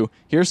further ado,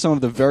 here's some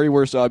of the very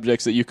worst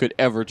objects that you could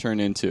ever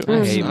turn into.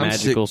 I hate I'm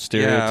magical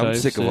sick, Yeah, I'm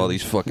stereotypes. sick of all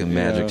these fucking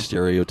magic Yeah.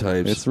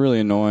 stereotypes. It's really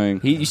annoying.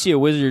 You see a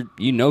wizard,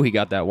 you know he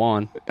got that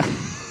wand.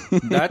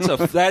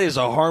 That is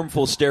a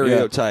harmful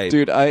stereotype.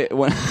 Dude,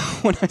 when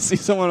I see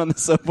someone on the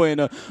subway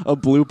in a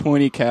blue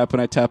pointy cap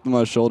and I tap them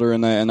on the shoulder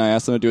and I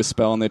ask them to do a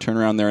spell and they turn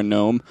around, they're a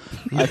gnome,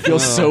 I feel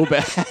so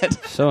bad.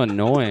 So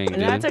annoying,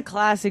 dude. That's a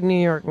classic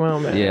New York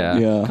moment. Yeah.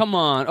 Yeah. Come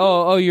on.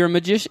 Oh, you're a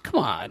magician.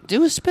 Come on,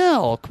 do a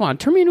spell. Come on,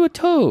 turn me into a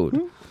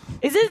toad.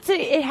 Is it?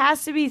 It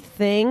has to be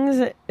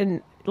things,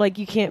 and like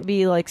you can't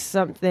be like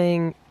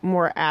something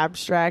more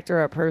abstract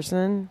or a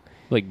person.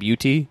 Like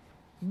beauty.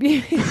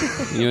 You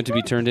want to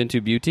be turned into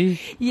beauty?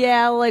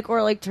 Yeah, like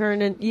or like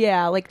turned in.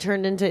 Yeah, like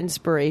turned into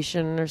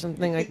inspiration or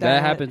something like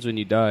that. That happens when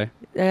you die.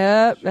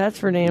 Yep, that's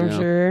for damn Yeah.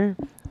 sure.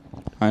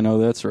 I know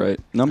that's right.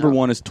 Number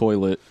one is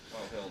toilet.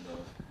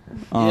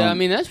 Yeah, I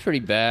mean that's pretty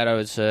bad, I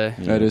would say.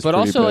 That is but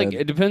pretty also, like,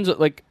 bad. it depends.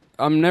 Like,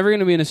 I'm never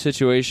going to be in a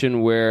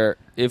situation where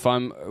if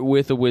I'm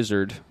with a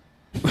wizard,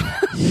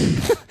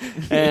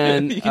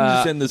 and you can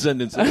just end the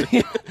sentence.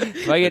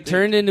 if I get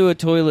turned into a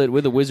toilet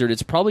with a wizard,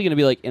 it's probably going to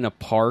be like in a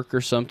park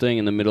or something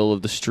in the middle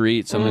of the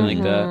street, something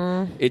like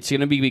that. It's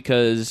going to be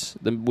because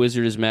the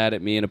wizard is mad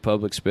at me in a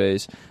public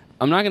space.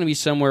 I'm not going to be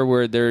somewhere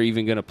where they're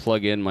even going to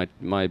plug in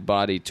my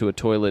body to a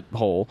toilet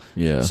hole.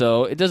 Yeah.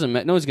 So it doesn't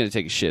matter. No one's going to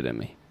take a shit in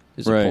me.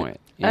 Is Right. the point.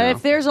 You know?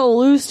 If there's a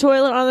loose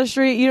toilet on the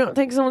street, you don't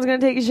think someone's going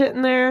to take a shit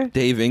in there?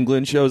 Dave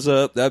England shows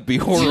up. That'd be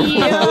horrible.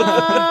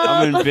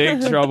 I'm in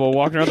big trouble.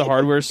 Walking around the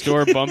hardware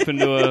store, bump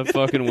into a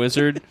fucking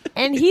wizard.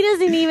 And he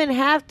doesn't even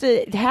have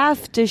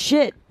to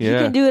shit. He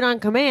Yeah. can do it on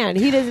command.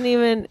 He doesn't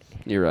even.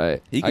 You're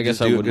right. He I could guess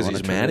just I do it wouldn't 'cause want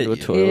he's to turn mad into at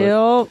a you.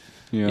 toilet. Yep.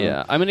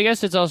 Yeah, I mean, I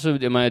guess it's also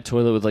am I a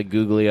toilet with like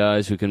googly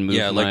eyes who can move?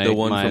 Yeah, like the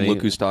one from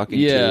Look Who's Talking.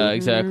 Yeah, too.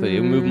 exactly.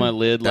 Move my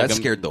lid. That like I'm-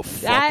 scared the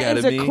fuck That out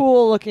is of a me.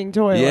 cool looking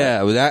toilet.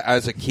 Yeah, with that,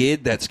 as a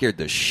kid, that scared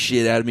the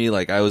shit out of me.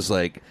 Like I was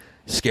like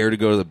scared to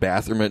go to the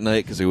bathroom at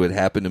night because it would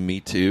happen to me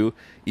too,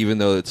 even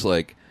though it's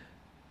like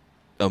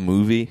a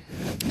movie.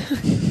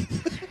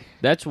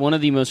 That's one of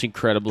the most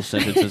incredible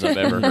sentences I've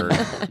ever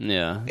heard.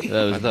 Yeah, that was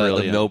I thought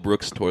brilliant. the Mel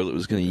Brooks toilet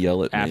was going to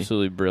yell at me.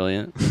 Absolutely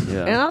brilliant.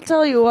 Yeah. And I'll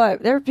tell you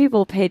what, there are people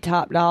who pay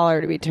top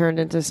dollar to be turned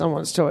into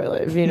someone's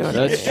toilet, if you know what I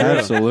mean. That's true.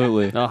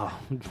 Absolutely. Oh,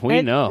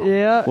 we know.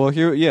 Yeah.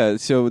 Well,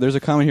 so there's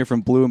a comment here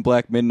from Blue and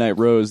Black Midnight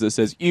Rose that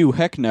says, "Ew,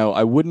 heck no,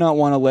 I would not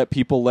want to let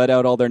people let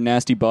out all their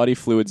nasty body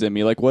fluids in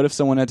me. Like, what if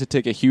someone had to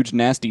take a huge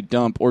nasty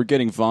dump or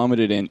getting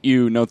vomited in?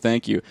 Ew, no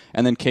thank you."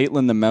 And then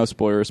Caitlin the Mouse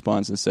Boy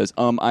responds and says,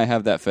 I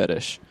have that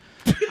fetish.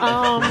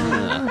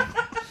 I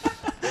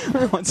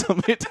want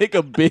somebody to take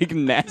a big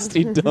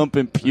nasty dump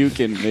and puke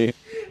in me.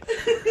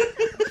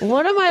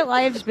 One of my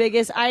life's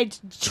biggest, I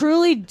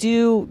truly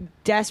do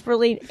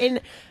desperately, and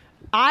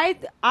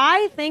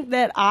I think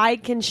that I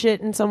can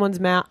shit in someone's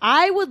mouth.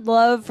 I would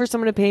love for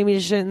someone to pay me to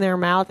shit in their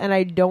mouth, and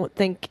I don't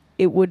think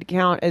it would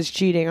count as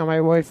cheating on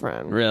my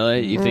boyfriend.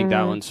 Really? You think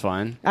that one's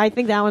fine? I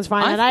think that one's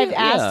fine, I and I've think-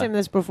 asked yeah. him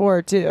this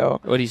before too.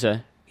 What'd he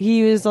say?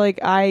 He was like,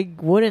 I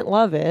wouldn't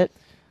love it.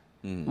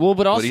 Well,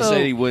 but also But he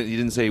said he wouldn't. He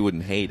didn't say he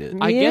wouldn't hate it.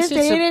 I he guess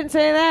didn't, it's he a- didn't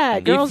say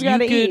that. Girls if you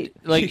gotta could, eat.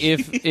 Like,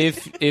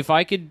 if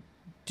I could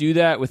do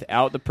that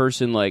without the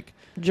person, like,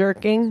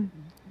 Jerking.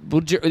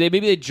 well, maybe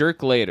they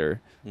jerk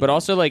later. But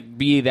also, like,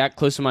 be that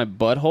close to my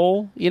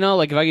butthole, you know?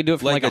 Like, if I could do it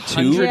from, Like like, a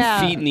tube? 100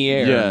 Yeah. feet in the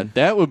air. Yeah,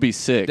 that would be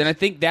sick. Then I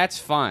think that's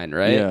fine,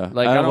 right? Yeah,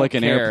 like out I of, don't like,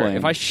 an care. airplane.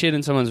 If I shit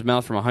in someone's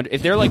mouth from 100,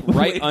 if they're like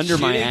right under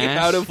my Shitting ass,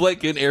 out of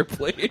like an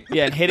airplane.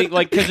 yeah, and hitting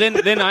like because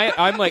then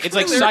I'm like it's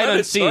like They're sight on a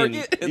unseen.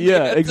 target and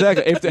yeah,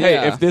 exactly. If hey,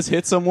 Yeah. if this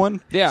hits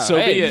someone, Yeah, so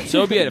hey, be it.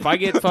 So be it. If I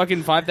get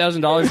fucking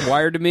 $5,000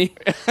 wired to me,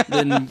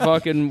 then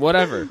fucking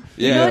whatever.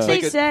 You know Yeah, what it's they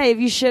like a- say? If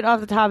you shit off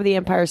the top of the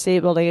Empire State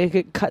Building, it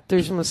could cut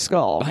through someone's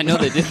skull. I know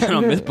they did that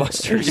on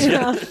MythBusters.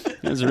 Yeah.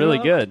 It was really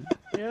good.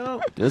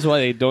 Yep. That's why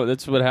they don't.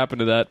 That's what happened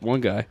to that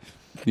one guy,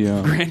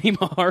 Yeah. Granny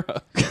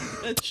Mahara.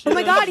 Oh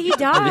my God, he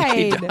died.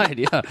 He died.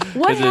 Yeah.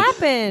 What 'Cause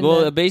happened?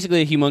 Well,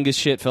 basically, a humongous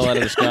shit fell out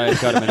of the sky and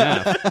cut him in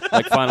half,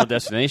 like Final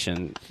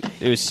Destination.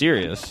 It was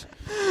serious.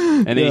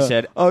 And then he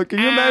said, "Oh, can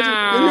you imagine?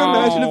 Can you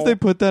imagine if they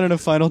put that in a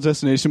Final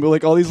Destination, but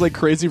like all these like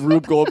crazy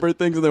Rube Goldberg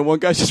things, and then one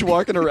guy's just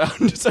walking around,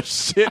 and just a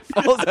shit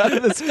falls out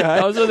of the sky.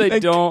 Also, they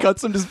and don't-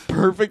 cuts him just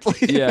perfectly.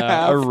 in "Yeah,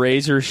 half. a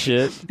razor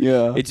shit."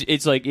 Yeah.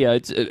 It's like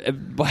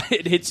but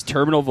it hits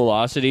terminal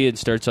velocity and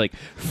starts like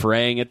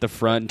fraying at the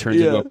front and turns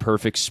Yeah. into a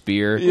perfect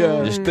spear. Yeah,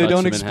 and just they cuts don't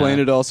him in explain half.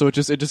 it all, so it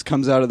just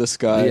comes out of the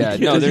sky. Yeah,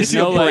 no, You there's see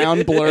no, a like-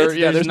 brown blur. it's-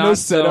 Yeah, there's there's no not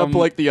setup some-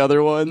 like the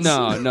other ones.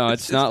 No,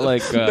 it's not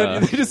like.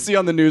 They just see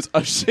on the news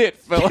a shit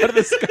fell out of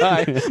the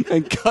sky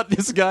and cut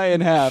this guy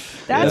in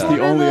half. That's the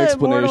one only of the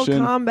Mortal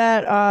explanation.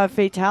 Kombat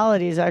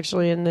fatalities,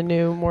 actually, in the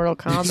new Mortal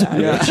Kombat.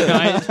 Yeah.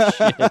 giant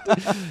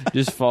shit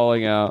just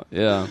falling out.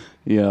 Yeah.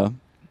 Yeah.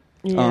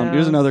 Yeah.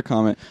 Here's another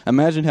comment.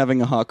 Imagine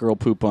having a hot girl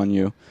poop on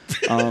you.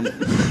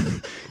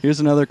 Here's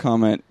another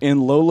comment. In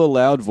Lola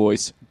Loud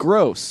voice,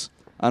 gross.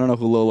 I don't know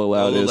who Lola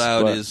Loud Lola is.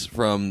 Loud but- is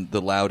from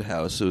The Loud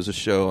House. It was a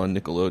show on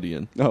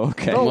Nickelodeon. Oh,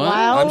 okay. The What?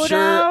 Loud I'm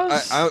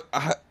sure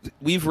House?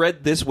 we've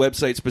read this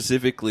website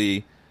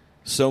specifically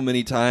so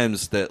many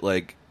times that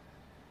like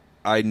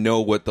I know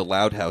what The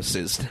Loud House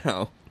is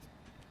now.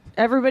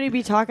 Everybody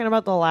be talking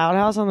about the Loud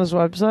House on this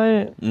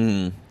website.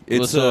 It's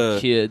What's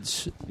up,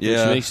 kids?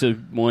 yeah. Which makes the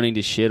wanting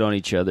to shit on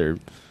each other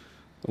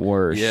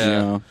worse.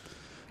 Yeah.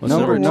 What's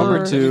Number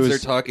number two they're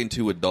is talking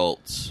to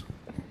adults.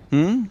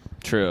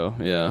 True.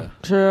 Yeah.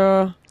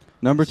 True.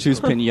 number two is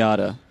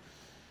pinata.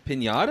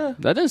 Pinata?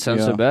 That doesn't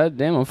sound so Yeah. bad.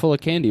 Damn, I'm full of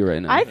candy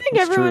right now. I think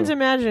That's everyone's true.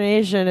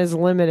 imagination is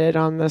limited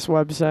on this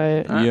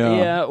website.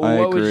 Yeah, I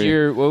What would agree.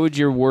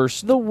 your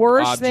worst? The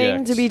worst thing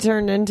object? to be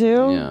turned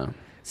into, Yeah.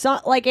 so,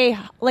 like a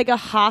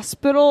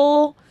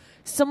hospital,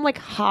 some like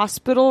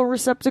hospital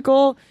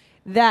receptacle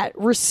that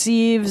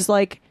receives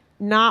like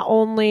not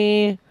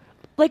only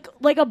like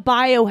a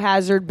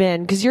biohazard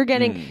bin, because you're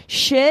getting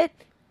shit,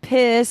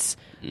 piss,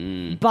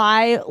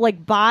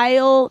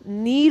 bile,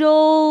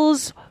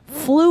 needles,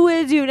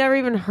 fluids you've never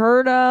even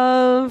heard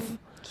of,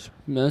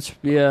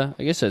 Yeah,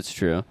 I guess that's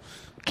true.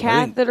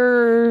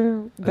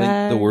 catheter I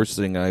bag. think the worst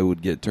thing I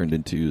would get turned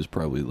into is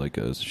probably like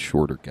a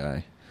shorter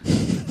guy.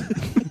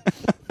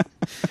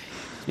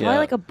 Probably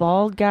like a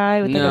bald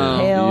guy with like No. a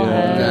pale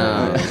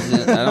Yeah.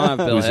 head. No, I don't have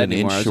He Bill was head an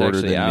anymore. inch I was shorter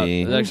actually than out.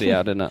 me. I was actually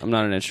out. I'm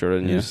not an inch shorter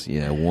than you.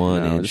 Yeah,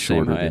 1 No, inch the same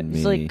shorter height. than me.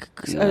 He's like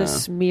No. a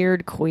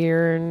smeared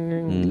queer.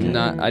 And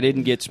Not, I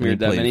didn't get smeared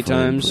that played many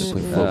times.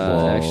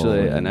 football.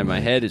 Actually, and my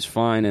head is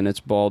fine, and it's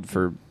bald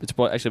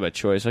actually by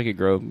choice. I could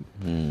grow All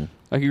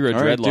right, do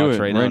dreadlocks it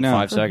right now right in now.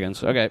 5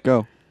 seconds. Okay,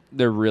 Go.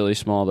 they're really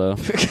small though.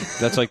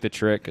 That's like the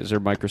trick, is they're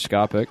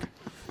microscopic.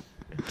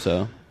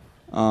 So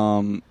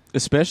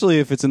Especially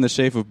if it's in the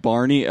shape of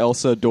Barney,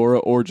 Elsa, Dora,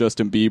 or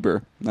Justin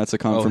Bieber. That's a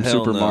comment Oh, from hell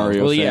Super no.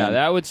 Mario. well, fan. yeah,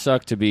 that would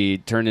suck to be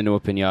turned into a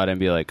pinata and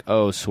be like,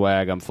 "Oh,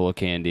 swag, I'm full of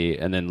candy,"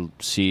 and then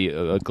see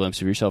a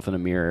glimpse of yourself in a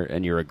mirror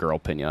and you're a girl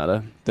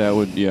pinata. That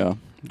would, yeah.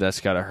 That's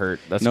gotta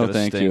hurt. That's No, gotta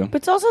thank sting. you. But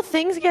it's also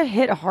things get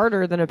hit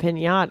harder than a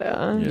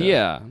pinata.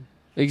 Yeah,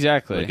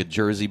 exactly. Like a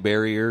Jersey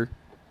barrier,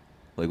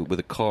 like with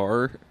a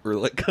car, or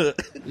like a...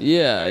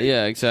 yeah,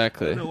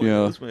 exactly.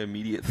 Yeah. That's my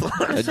immediate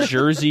thought. A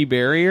Jersey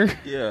barrier.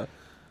 Yeah.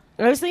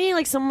 I was thinking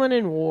like someone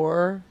in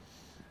war.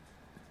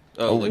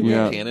 Oh, like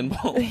yeah. a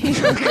cannonball?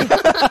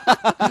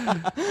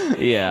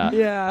 Yeah.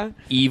 Yeah.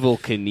 Evil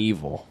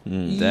Knievel.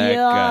 Mm. That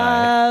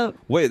guy.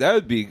 Wait, that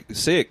would be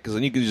sick, because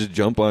then you could just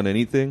jump on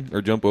anything,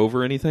 or jump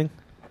over anything.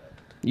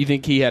 You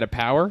think he had a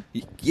power?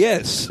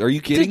 Yes. Are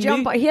you To kidding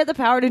jump, me? he had the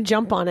power to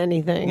jump on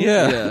anything.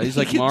 Yeah. He's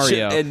like He could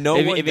Mario. ju- and no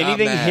one if got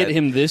anything mad. hit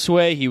him this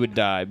way, he would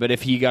die. But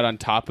if he got on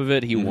top of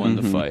it, he won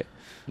the fight.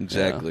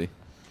 Exactly.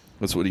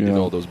 That's what he Yeah. did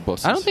all those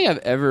buses. I don't think I've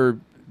ever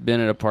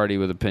been at a party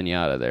with a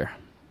pinata there.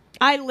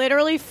 I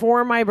literally,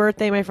 for my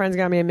birthday, my friends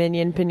got me a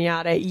Minion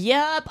pinata.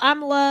 Yup,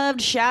 I'm loved.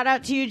 Shout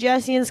out to you,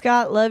 Jesse and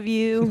Scott. Love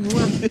you.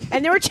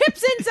 And there were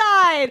chips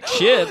inside.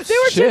 Chips? There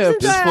were Chips?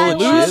 chips inside. Full I of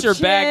love chips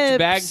or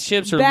bagged chips.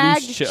 chips or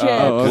Bagged loose chips.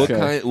 Oh,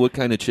 okay. What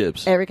kind of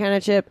chips? Every kind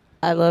of chip.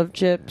 I love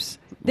chips.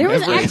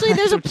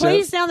 There's a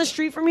place down the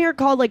street from here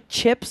called like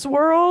Chips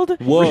World.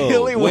 Whoa.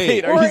 Really?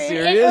 Wait, are Or you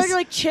serious? Or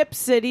like Chip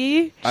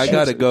City. I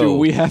gotta go. Do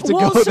we have to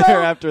Well, go so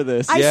there after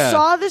this? I Yeah.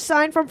 saw the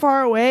sign from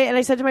far away, and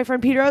I said to my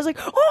friend Peter, I was like,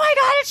 "Oh my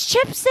god, it's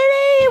Chip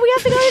City! We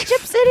have to go to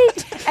Chip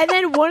City!" And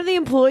then one of the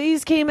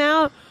employees came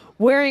out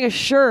wearing a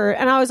shirt,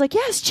 and I was like,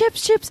 "Yes,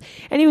 chips!"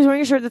 And he was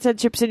wearing a shirt that said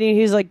Chip City, and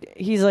he's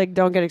like,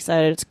 "Don't get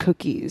excited, it's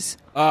cookies."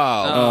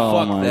 Oh,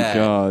 fuck my that.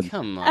 god.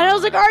 Come on. And I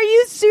was like, "Are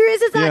you serious?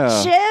 It's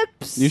not Yeah.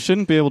 chips." You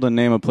shouldn't be able to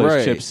name a place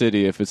Right. Chip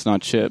City if it's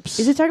not chips.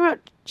 Is it talking about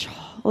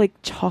like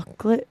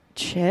chocolate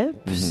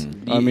chips?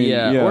 I mean,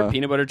 yeah. or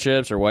peanut butter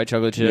chips or white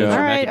chocolate chips Yeah. or All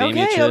right, macadamia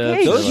okay, chips.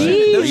 okay. or Those should-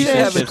 like- those should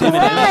have a chips, different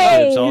M&M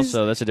name. chips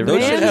also. That's a different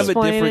Those should have a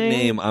Mansplaining. different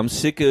name. I'm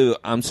sick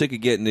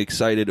of getting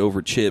excited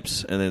over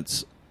chips, and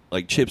it's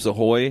like Chips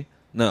Ahoy.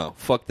 No,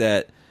 fuck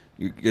that.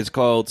 It's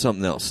called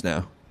something else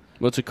now.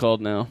 What's it called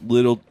now?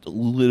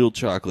 Little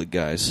chocolate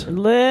guys.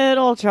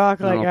 Little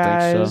chocolate I don't think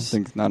guys.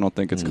 I don't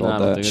think it's No, I called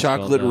don't that. think it's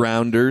Chocolate called that.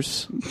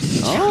 rounders.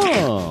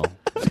 Oh,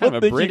 it's kind of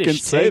a think you British can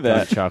say take on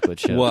that. chocolate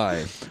chip.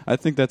 Why? I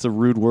think that's a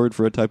rude word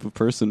for a type of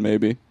person,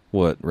 maybe.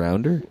 What,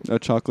 rounder? A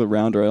chocolate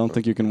rounder. I don't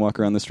think you can walk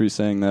around the street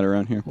saying that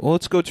around here. Well,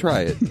 let's go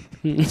try it.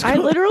 I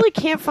literally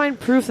can't find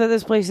proof that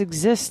this place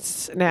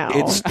exists now.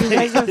 It's-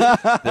 Because of-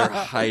 They're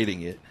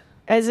hiding it.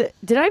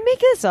 did I make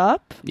this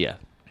up? Yeah.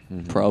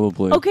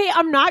 Probably. Okay,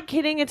 I'm not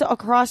kidding. It's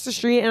across the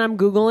street, and I'm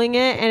Googling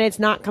it, and it's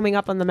not coming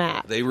up on the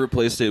map. They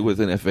replaced it with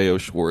an FAO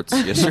Schwartz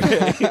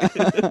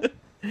yesterday.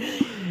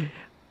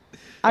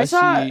 I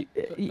saw. see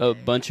a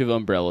bunch of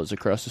umbrellas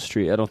across the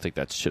street. I don't think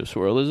that's Chips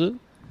World, is it?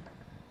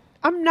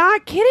 I'm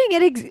not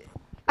kidding.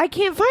 I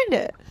can't find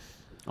it.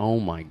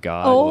 Oh my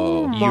god!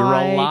 Oh You're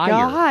my a liar.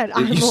 god!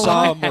 I'm You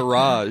saw a lying.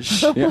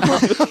 mirage.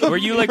 Were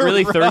you like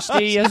really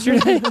thirsty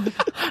yesterday?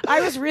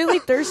 I was really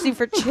thirsty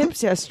for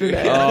chips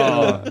yesterday.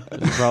 Oh,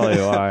 that's probably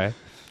why.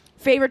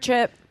 Favorite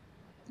chip?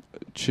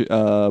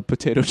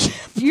 Potato chip.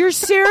 You're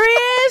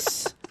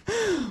serious?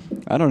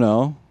 I don't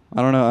know.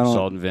 I don't.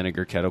 Salt and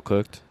vinegar kettle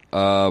cooked.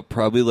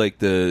 Probably like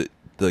the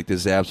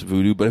Zapp's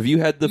Voodoo. But have you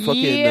had the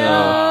fucking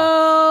Yep.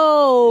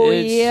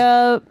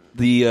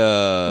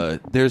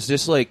 there's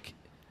this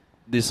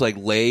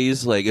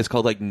Lay's, like it's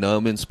called like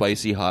Numb and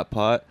Spicy Hot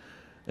Pot,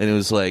 and it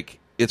was like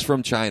it's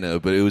from China,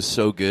 but it was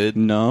so good.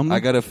 Numb? I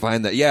gotta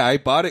find that. Yeah, I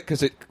bought it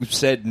because it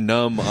said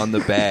Numb on the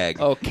bag.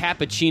 Oh,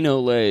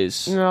 cappuccino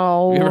lays.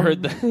 No. You ever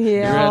heard that? Yeah. You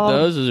ever had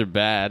those? Those are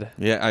bad.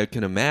 Yeah, I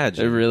can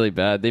imagine. They're really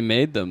bad. They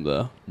made them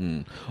though.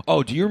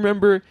 Oh, do you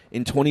remember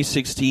in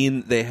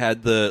 2016 they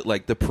had the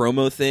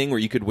promo thing where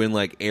you could win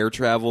like air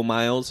travel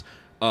miles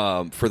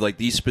for like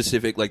these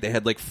specific, like they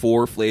had like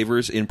 4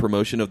 flavors in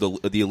promotion of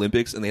the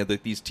Olympics, and they had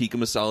like these tikka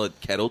masala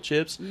kettle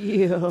chips.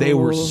 Ew. They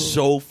were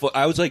so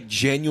I was like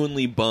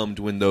genuinely bummed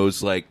when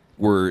those like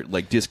were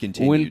like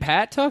discontinued. When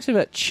Pat talks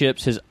about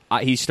chips,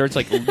 he starts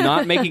like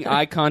not making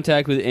eye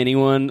contact with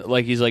anyone.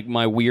 Like he's like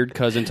my weird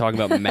cousin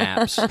talking about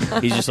maps.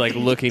 He's just like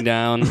looking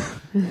down.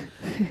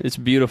 It's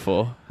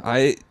beautiful.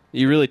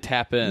 You really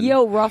tap in.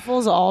 Yo,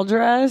 Ruffles all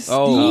dressed.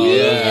 Oh,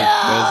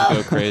 yeah.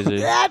 Those go crazy.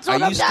 That's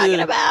what I'm talking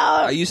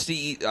about. I used to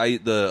eat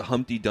the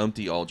Humpty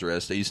Dumpty all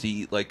dressed. I used to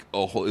eat like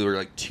a whole. They were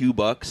like $2.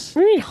 What do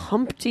you mean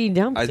Humpty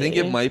Dumpty? I think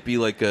it might be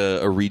like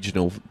a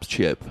regional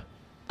chip.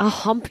 A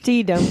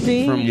Humpty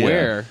Dumpty? From Yeah.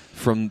 where?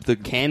 From the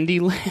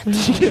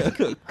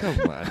Candyland?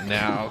 Come on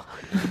now.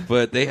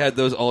 But they had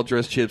those all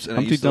dressed chips, and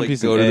Humpty I used to like,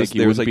 Dumpty's go an to egg. this. You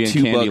There was wouldn't like be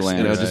in $2, Candyland. and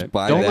I would Right. just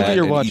buy Don't that look at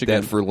your and watch eat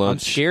again. that for lunch.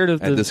 I'm scared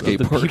of at the skate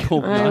park.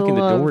 people I knocking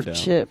the love door down.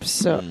 chips.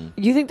 So,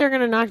 you think they're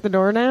going to knock the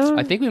door down?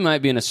 I think we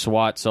might be in a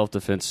SWAT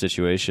self-defense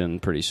situation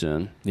pretty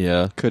soon.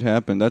 Yeah. Could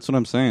happen. That's what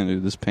I'm saying,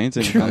 dude. This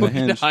painting kind of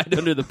hinged. Hide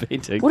under the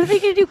painting. What are they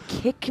going to do?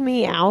 Kick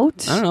me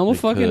out? I don't know. We'll They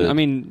fucking. could. I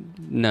mean,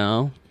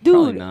 no,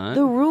 probably Dude, not.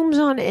 the room's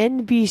on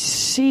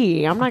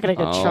NBC. I'm not going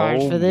to get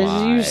charged Oh for this.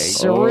 Are you my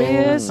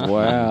serious? Oh,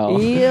 wow.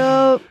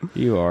 Yep.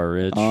 You are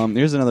rich.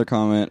 Here's another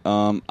comment.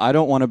 I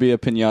don't want to be a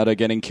pinata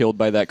getting killed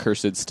by that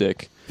cursed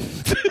stick.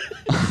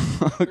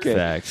 Okay.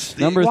 Facts.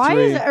 Number Why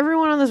 3. is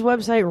everyone on this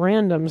website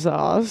random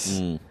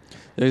sauce?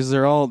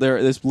 They're all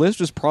there. This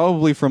list is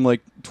probably from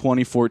like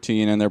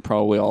 2014, and they're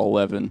probably all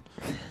 11.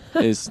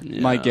 Is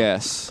my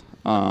guess.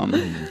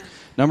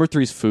 Number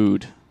 3 is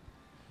food.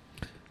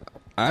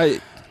 I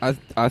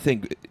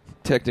think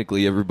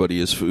technically everybody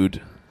is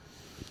food.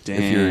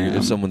 Damn.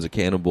 If someone's a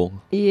cannibal.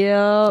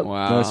 Yep.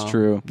 Wow, That's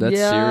true. That's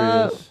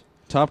Yeah. serious.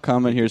 Top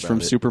comment here is from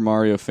about it. Super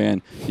Mario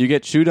fan. You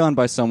get chewed on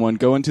by someone,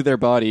 go into their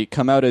body,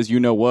 come out as you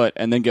know what,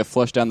 and then get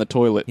flushed down the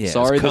toilet. Yeah,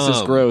 Sorry, it's this is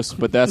cum. gross,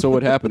 but that's what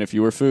would happen if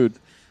you were food.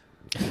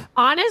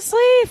 Honestly,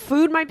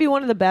 food might be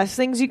one of the best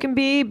things you can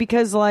be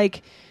because,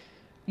 like,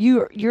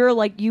 you're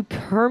like you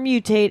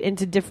permutate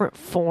into different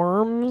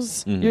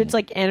forms. It's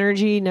like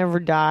energy never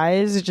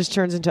dies; it just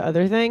turns into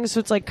other things.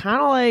 So it's like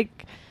kind of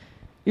like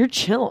you're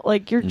chill,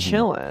 like you're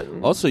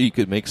chilling. Also, you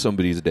could make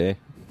somebody's day.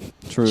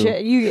 True.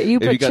 You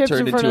If put you got chips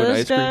turned in front into of an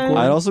this ice cream guy. cone.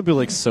 I'd also be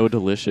like so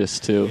delicious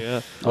too.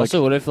 Yeah.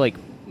 Also, what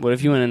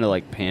if you went into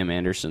like Pam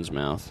Anderson's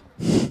mouth?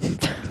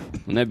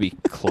 Wouldn't that be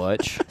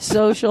clutch?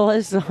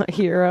 Socialist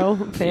hero.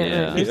 Pam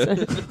Yeah.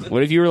 Anderson.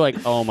 What if you were like,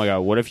 oh my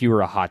god, what if you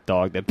were a hot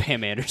dog that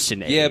Pam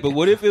Anderson ate? Yeah, but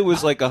what if it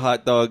was like a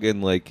hot dog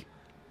and like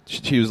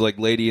she was like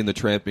Lady in the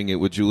Tramping it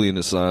with Julian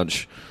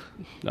Assange?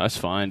 That's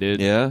fine, dude.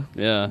 Yeah.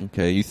 Yeah.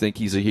 Okay, you think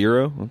he's a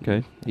hero?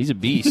 Okay. He's a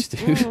beast,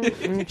 dude.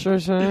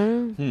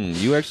 Interesting.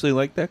 You actually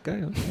like that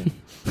guy?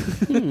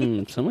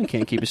 Okay. Someone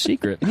can't keep a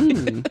secret.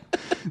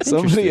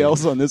 Somebody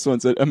else on this one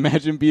said,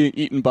 "Imagine being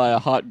eaten by a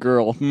hot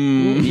girl."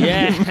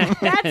 Yeah.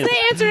 That's the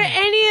answer to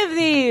any of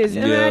these.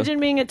 Imagine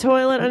being a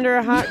toilet under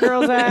a hot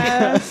girl's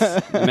ass.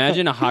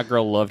 Imagine a hot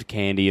girl loved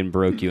candy and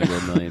broke you into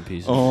a million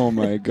pieces. Oh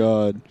my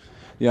god.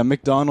 Yeah,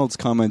 McDonald's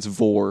comments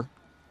vor.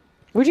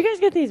 Where'd you guys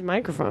get these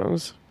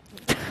microphones?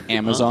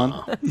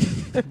 Amazon.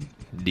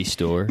 The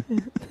store.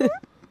 I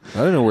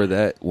don't know where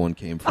that one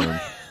came from.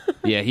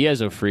 Yeah, he has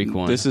a freak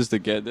one. This is the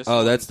get. This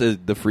Oh, that's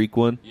the freak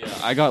one.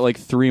 I got like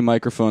 3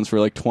 microphones for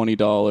like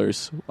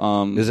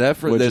 $20. Is that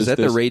for? which Is that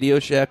the this- Radio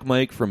Shack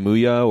mic from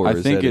Muya, or I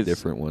is think that a it's-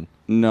 different one?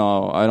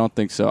 No, I don't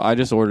think so. I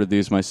just ordered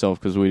these myself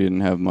because we didn't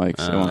have mics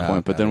at one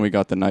point, but okay. then we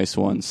got the nice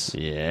ones.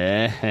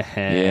 Yeah.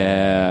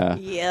 Yeah.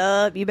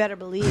 Yup, you better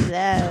believe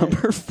that.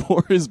 Number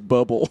 4 is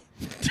bubble.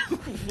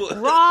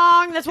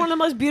 Wrong. That's one of the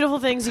most beautiful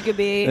things you could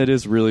be. It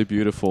is really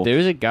beautiful. There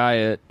was a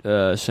guy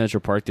at Central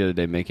Park the other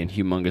day making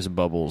humongous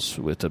bubbles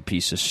with a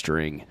piece of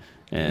string.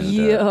 And I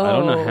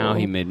don't know how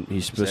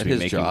he's supposed that to be his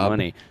making job?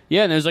 money.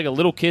 Yeah, and there's like a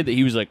little kid that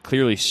he was like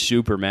clearly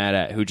super mad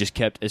at who just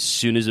kept, as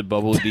soon as a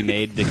bubble would be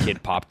made, the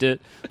kid popped it.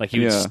 Like he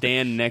would Yeah.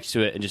 stand next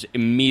to it and just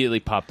immediately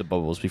pop the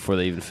bubbles before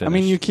they even I finished.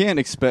 mean, you can't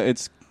expect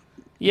it's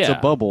yeah. a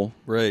bubble.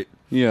 Right.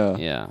 Yeah.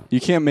 Yeah. You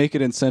can't make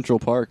it in Central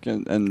Park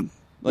and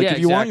like Yeah, if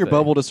you want your exactly.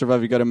 bubble to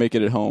survive, you got to make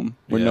it at home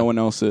where Yeah. no one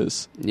else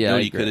is. Yeah, You know I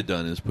what you agree. could have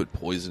done is put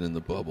poison in the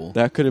bubble.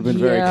 That could have been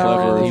very Yeah.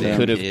 clever. of He them.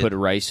 could have Kid. put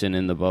ricin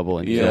in the bubble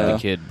and Yeah. killed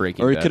the kid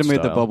breaking Or he Bad could have made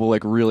the style. bubble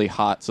like really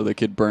hot so the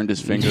kid burned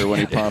his finger when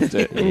he popped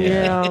it.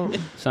 Yeah.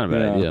 It's not a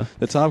bad Yeah. idea.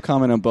 The top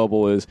comment on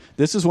Bubble is,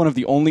 "This is one of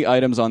the only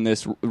items on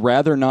this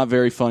rather not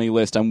very funny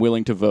list I'm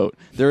willing to vote.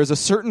 There is a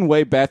certain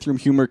way bathroom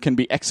humor can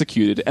be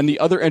executed, and the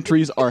other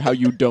entries are how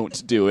you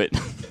don't do it."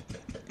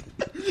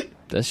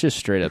 That's just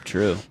straight up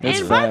true.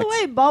 That's And by the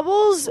facts. way,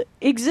 bubbles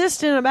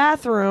exist in a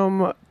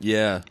bathroom.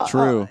 Yeah.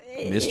 True.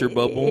 Mr.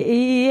 Bubble.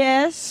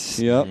 Yes.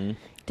 Yep.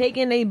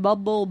 Taking a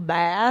bubble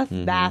bath,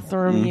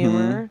 bathroom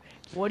humor.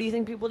 What do you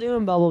think people do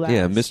in bubble baths?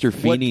 Yeah, Mr.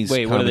 Feeney's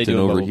wait, what do they commenting do in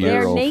over bubble here.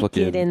 They're all naked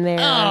fucking, in there.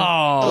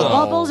 Oh.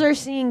 Bubbles are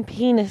seeing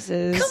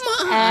penises. Come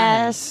on.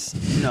 Ass.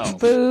 No.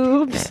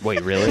 Boobs.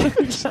 Wait, really?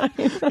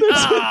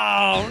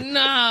 Oh,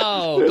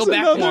 no. Go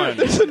back one.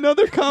 There's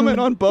another comment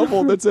on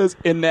Bubble that says,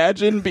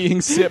 "Imagine being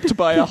sipped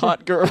by a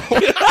hot girl."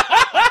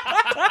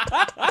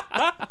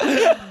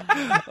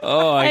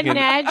 Oh, I can.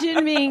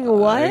 Imagine being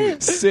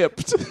what?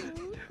 Sipped.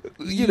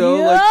 you know,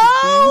 Yo,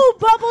 like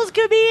bubbles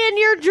could be in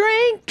your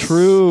drink.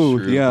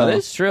 True. True. Yeah.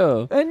 That's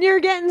true. And you're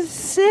getting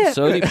sick.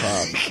 Sody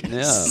pop.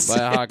 Yeah, by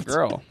a hot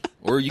girl.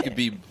 or you could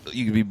be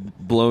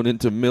blown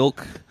into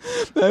milk.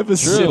 I have a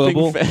sipping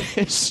Bubble.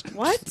 fetish.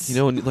 What? You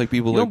know, when, like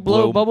people You like don't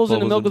blow bubbles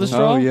into milk with a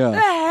straw? Oh the yeah.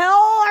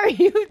 hell are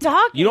you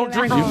talking You don't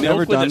drink about? You've never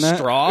milk with done a that?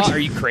 straw? Are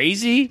you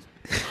crazy?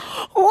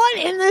 What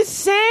in the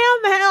Sam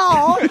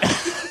hell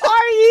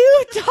are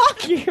you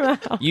talking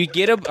about? You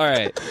get a all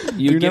right.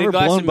 You You've get never a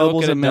glass blown of milk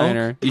bubbles at a in milk?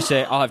 diner. You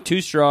say, "I'll have 2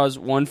 straws,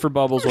 one for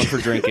bubbles, one for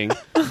drinking."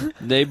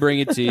 They bring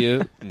it to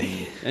you,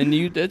 and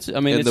you. That's. I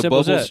mean, And it's the simple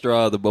as bubble that.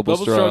 straw, the bubble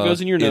straw goes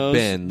in your nose. It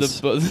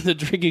bends. The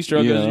drinking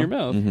straw goes in your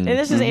mouth. And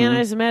this is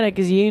anti-Semitic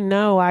because you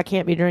know I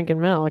can't be drinking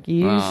milk.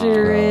 You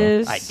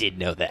serious? I did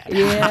know that.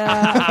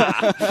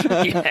 Yeah.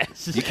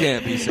 Yes. You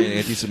can't be saying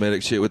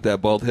anti-Semitic shit with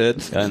that bald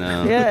head. I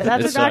know. Yeah,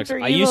 that's It what sucks.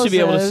 Dr. I used to be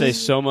able to Evil say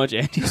says. so much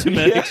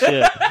anti-Semitic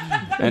shit,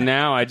 and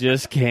now I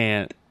just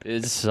can't.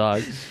 It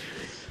sucks.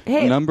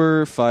 Hey,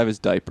 Number 5 is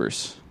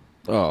diapers.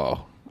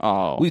 Oh,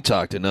 Oh. we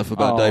talked enough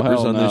about Oh, diapers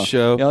hell on no. this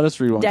show. Yeah, I'll just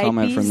read one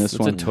comment from this It's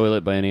a one.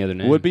 toilet by any other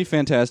name. Would be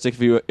fantastic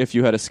if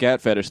you had a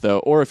scat fetish, though,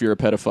 or if you're a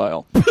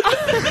pedophile.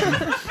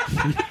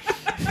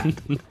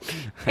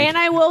 and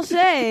I will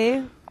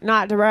say,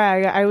 not to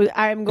brag,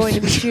 I'm going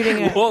to be shooting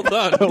it. Hold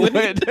on.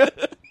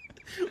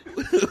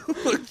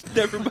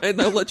 Never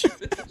mind. I'll let you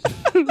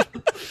finish.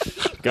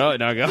 Go on.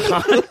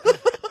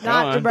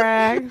 Not to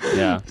brag.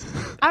 Yeah.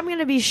 I'm going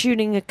to be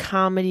shooting a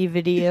comedy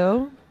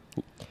video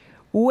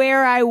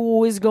where I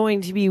was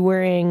going to be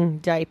wearing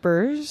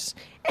diapers.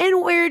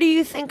 And where do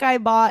you think I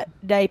bought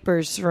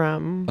diapers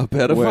from? A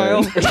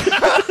pedophile?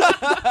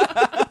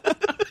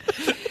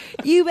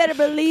 You better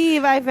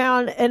believe I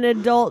found an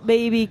adult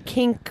baby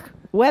kink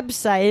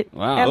website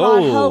Wow. and bought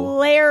Oh.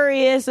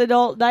 hilarious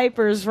adult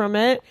diapers from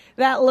it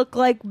that look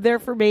like they're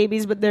for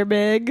babies, but they're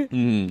big.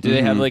 Do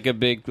they have like a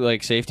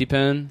big safety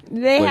pin?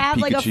 They Like have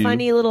like a Pikachu?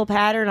 funny little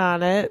pattern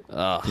on it.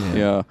 Ugh.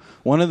 Yeah.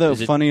 One of the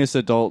Is it- funniest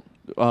adult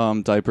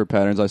diaper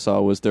patterns I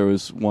saw was there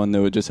was one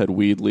that just had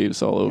weed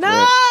leaves all over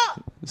No! it.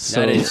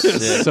 So, That is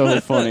sick. so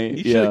funny. You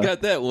should Yeah. have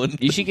got that one.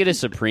 You should get a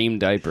Supreme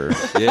diaper.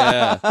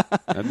 Yeah.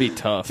 That'd be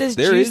tough. Says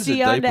There is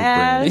juicy a on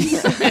diaper the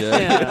ass. brand.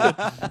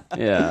 Yeah.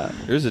 Yeah.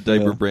 There's a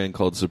diaper Yeah. brand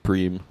called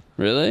Supreme.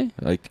 Really?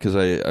 Because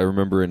I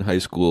remember in high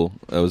school,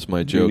 that was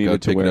my joke. needed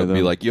I'd to pick it wear up and be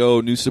them. like,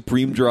 yo, new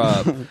Supreme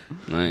drop.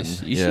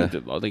 Nice. You Yeah.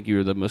 seem to, I think you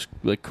were the most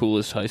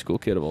coolest high school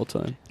kid of all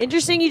time.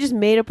 Interesting, you just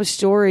made up a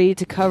story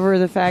to cover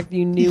the fact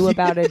you knew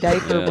about a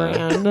diaper Yeah.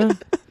 brand.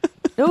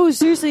 No,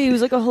 seriously, it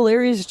was like a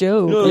hilarious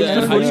joke.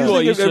 Yeah, in high school,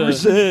 I used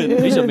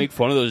to make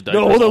fun of those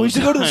diapers. No, hold all on. We the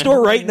should go to the time.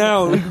 store right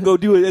now, and we can go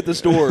do it at the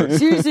store.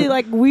 Seriously,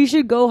 like we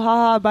should go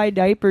haha buy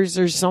diapers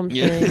or something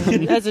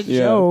as a Yeah.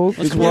 joke.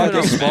 Let's Just put it walk in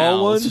our the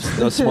small mouths. ones.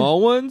 The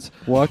small ones.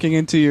 Walking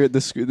into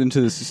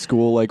into this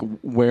school like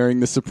wearing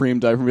the Supreme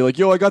diaper and be like,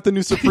 "Yo, I got the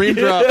new Supreme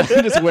drop,"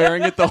 and just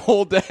wearing it the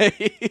whole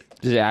day.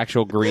 Just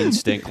actual green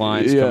stink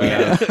lines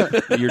Yeah. coming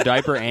out of your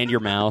diaper and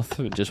your mouth,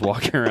 just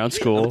walking around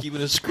school.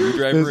 Keeping a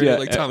screwdriver in Yeah. it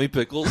like Tommy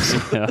Pickles.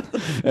 Yeah.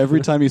 Every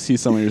time you see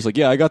someone, you're just like,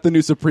 "Yeah, I got the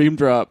new Supreme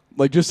drop."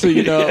 Like just so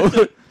you know,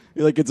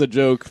 like it's a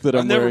joke that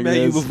I've I'm never wearing met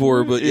you this.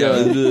 before, but yeah.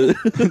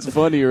 It's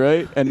funny,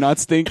 right? And not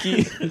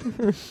stinky.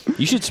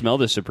 You should smell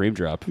the Supreme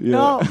drop. Yeah.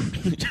 No,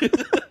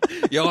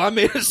 Yo, I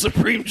made a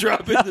Supreme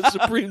drop in the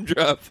Supreme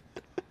drop.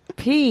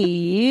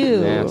 P.U.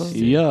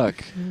 Nasty.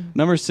 Yuck.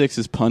 Number 6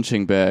 is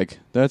punching bag.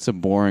 That's a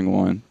boring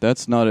one.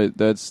 That's not a.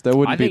 That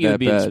wouldn't I think be it that would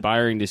be bad.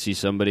 inspiring to see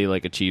somebody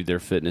achieve their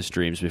fitness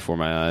dreams before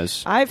my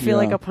eyes. I feel Yeah.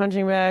 like a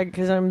punching bag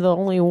because I'm the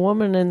only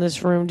woman in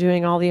this room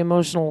doing all the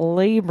emotional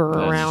labor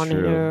That's around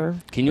true. here.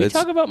 Can you It's-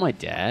 talk about my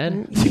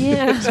dad?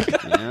 Yeah,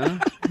 Yeah.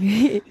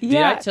 Did I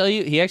yeah, tell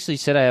you? He actually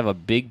said I have a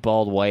big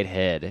bald white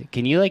head.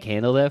 Can you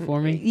handle that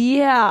for me?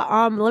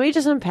 yeah. Let me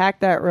just unpack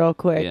that real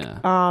quick.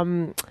 Yeah.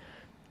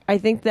 I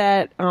think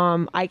that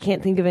I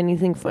can't think of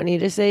anything funny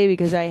to say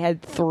because I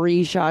had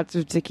 3 shots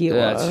of tequila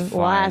That's fine.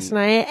 last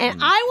night, and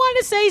I want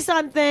to say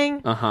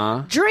something. Uh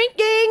huh.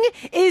 Drinking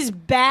is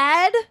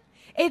bad.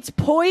 It's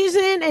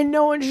poison, and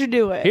no one should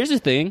do it. Here's the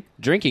thing: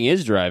 drinking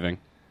is driving.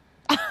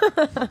 How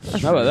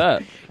about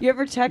that? You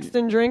ever text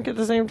and drink at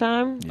the same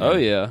time? Oh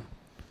yeah,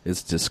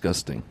 It's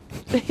disgusting.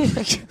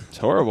 it's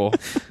horrible.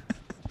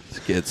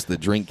 The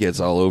drink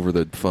gets all over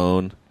the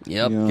phone.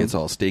 Yep. Yeah. Gets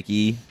all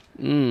sticky.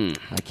 Mm.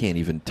 I can't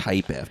even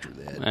type after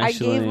that. I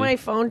gave my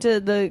phone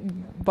to the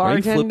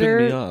bartender.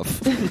 Why are you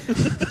flipping me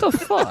off? What the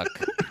fuck?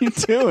 What are you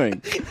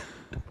doing?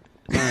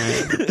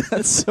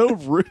 That's so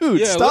rude.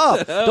 Yeah, Stop.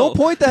 what the hell? Don't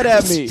point that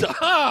at me.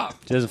 Stop!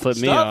 She doesn't flip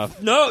me Stop!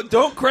 off. No,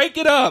 don't crank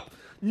it up.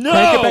 No,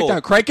 Crank it back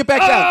down. Crank it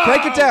back down.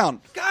 Crank it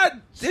down.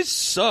 God, this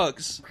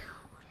sucks.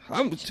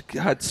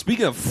 God,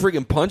 speaking of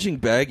friggin' punching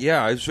bag,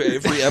 yeah,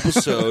 every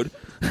episode.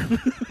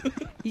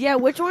 Yeah,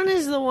 which one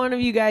is the one of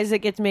you guys that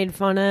gets made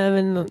fun of?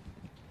 And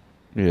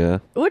Yeah,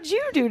 what'd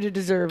you do to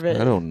deserve it?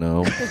 I don't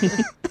know.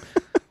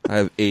 I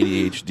have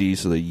ADHD,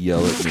 so they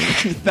yell at me.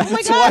 Oh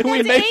my god, why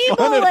we that's make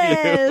fun of you.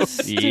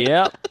 ableist.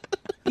 Yep.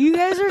 You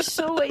guys are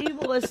so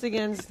ableist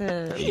against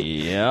him.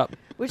 Yep.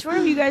 Which one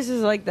of you guys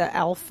is like the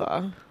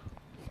alpha?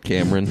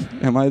 Cameron.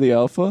 Am I the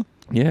alpha?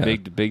 Yeah.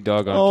 Big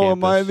dog on Oh, campus.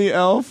 am I the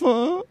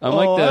alpha? I'm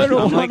like the- I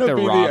don't I'm like wanna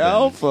the be Robin. the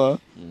alpha.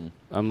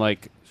 I'm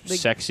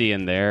sexy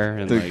in there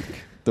and The-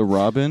 The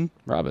Robin?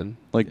 Robin.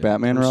 Like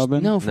Batman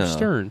Robin? No, for No.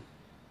 Stern.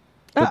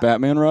 The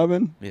Batman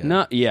Robin? Yeah.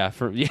 Not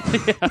for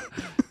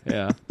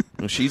yeah.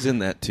 Well, she's in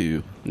that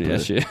too. Yeah,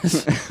 but she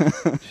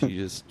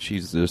is.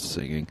 she's just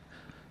singing.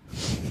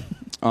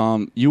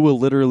 You will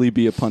literally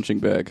be a punching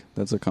bag.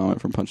 That's a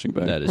comment from Punching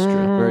Bag. That is true.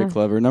 Very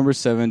clever. Number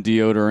 7,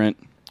 deodorant.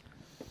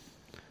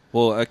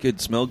 Well, I could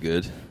smell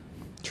good.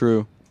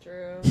 True.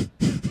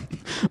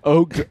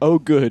 Oh,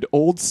 good.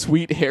 Old,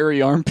 sweet,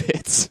 hairy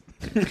armpits.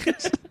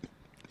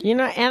 You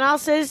know, and I'll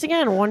say this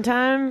again. One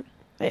time,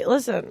 hey,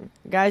 listen,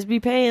 guys be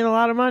paying a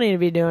lot of money to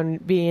be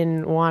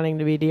wanting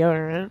to be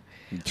deodorant.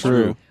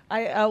 True.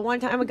 One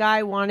time a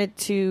guy wanted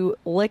to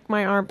lick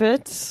my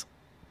armpits.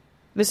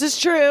 This is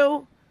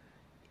true.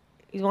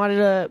 He wanted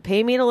to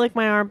pay me to lick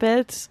my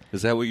armpits.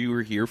 Is that what you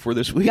were here for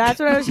this week? That's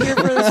what I was here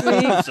for this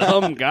week.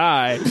 Some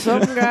guy.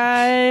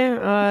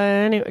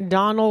 Anyway,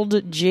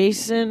 Donald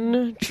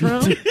Jason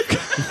Trump.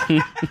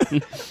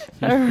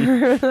 Ever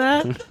heard of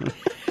that?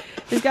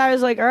 This guy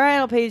was like, all right,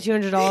 I'll pay you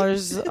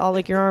 $200. I'll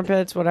lick your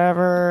armpits,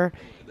 whatever.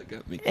 That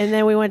got me. And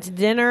then we went to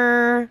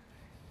dinner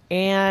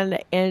and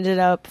ended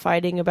up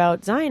fighting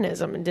about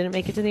Zionism and didn't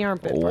make it to the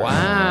armpit part.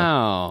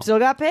 Wow. Still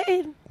got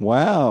paid.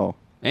 Wow.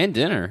 And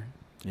dinner.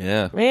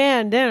 Yeah.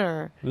 Man,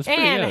 dinner. That's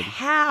pretty And good.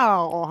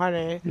 how,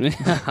 honey?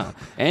 Yeah.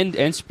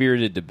 And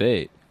spirited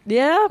debate.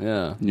 Yeah.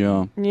 Yeah.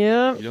 Yeah.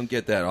 Yeah. You don't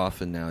get that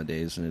often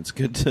nowadays, and it's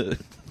good to...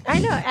 I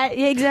know.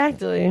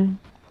 Exactly.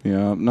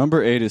 Yeah.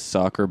 Number 8 is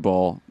soccer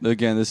ball.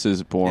 Again, this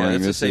is boring. Yeah,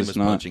 it's the this same is as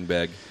not. punching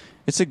bag.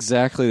 It's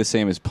exactly the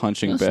same as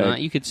punching No, it's bag.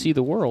 not. You could see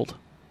the world.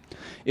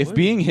 If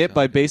being hit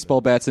by baseball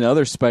bats and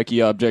other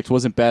spiky objects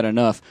wasn't bad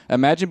enough,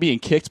 imagine being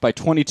kicked by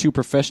 22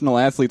 professional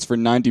athletes for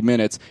 90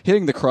 minutes.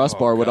 Hitting the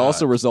crossbar would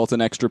also result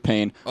in extra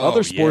pain.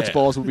 Other sports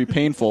balls would be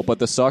painful, but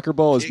the soccer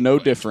ball is no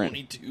different.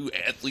 22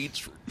 athletes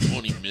for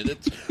 20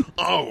 minutes?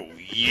 Oh,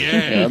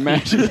 Yeah,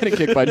 imagine getting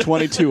kicked by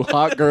 22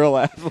 hot girl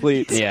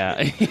athletes.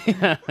 Yeah.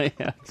 Yeah,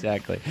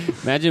 exactly.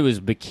 Imagine it was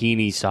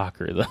bikini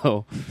soccer,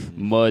 though.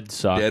 Mud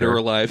soccer. Dead or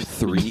Alive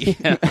 3.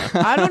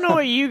 I don't know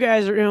what you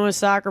guys are doing with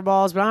soccer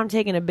balls, but I'm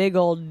taking a big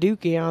old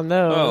dookie on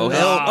those. Oh,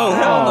 hell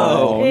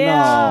no. Oh,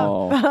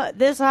 Yeah. no.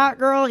 This hot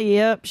girl,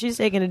 yep, she's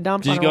taking a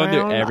dump She's on going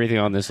through around. everything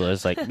on this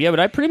list. Like, yeah, but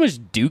I pretty much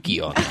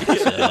dookie on it.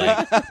 So,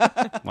 like,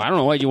 well, I don't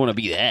know why you want to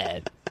be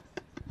that.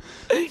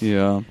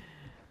 Yeah.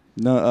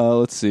 No,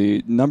 let's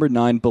see. Number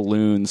 9,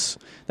 balloons.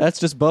 That's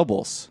just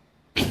bubbles.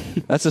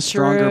 That's a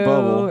stronger True,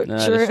 bubble.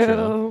 That is True.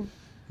 true.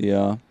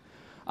 Yeah.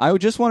 I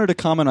just wanted to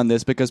comment on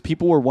this because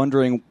people were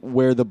wondering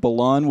where the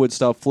balloon would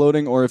stop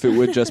floating or if it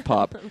would just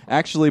pop.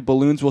 Actually,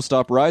 balloons will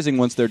stop rising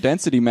once their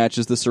density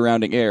matches the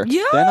surrounding air.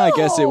 Yo! Then I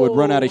guess it would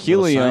run out of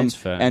helium science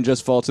fact. and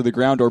just fall to the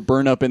ground or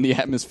burn up in the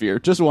atmosphere.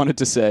 Just wanted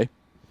to say.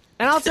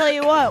 And I'll tell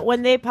you what,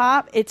 when they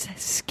pop, it's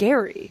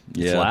scary.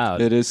 It's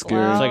loud. It is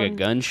scary. It's like a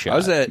gunshot. I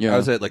was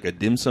Yeah. at like a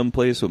dim sum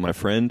place with my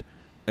friend,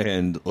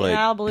 and like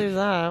Yeah, I'll believe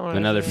that.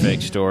 Another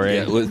fake story.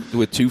 yeah,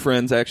 with 2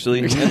 friends actually,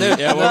 and then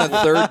a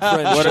third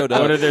friend showed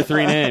up. What are their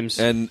 3 names?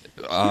 And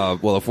a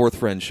 4th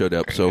friend showed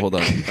up. So hold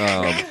on.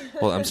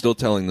 Well, I'm still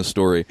telling the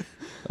story.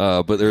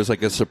 But there was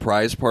like a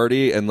surprise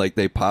party, and like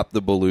they popped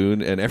the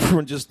balloon, and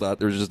everyone just thought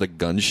there was just a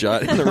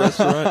gunshot in the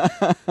restaurant.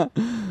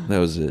 That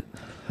was it.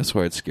 That's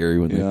why it's scary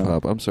when Yeah. they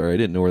pop. I'm sorry, I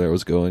didn't know where that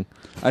was going.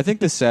 I think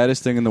the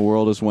saddest thing in the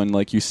world is when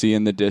like you see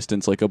in the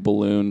distance like a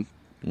balloon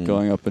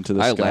going up into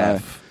the I sky.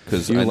 laugh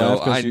because You I know laugh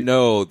 'cause you-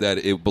 know that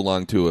it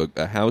belonged to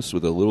a house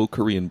with a little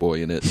Korean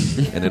boy in it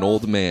and an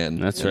old man.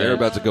 That's and right. They're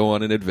about to go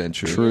on an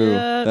adventure. True.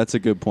 Yeah. That's a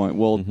good point.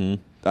 Well,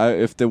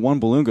 if the one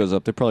balloon goes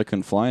up, they probably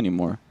couldn't fly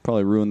anymore.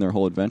 Probably ruin their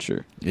whole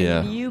adventure.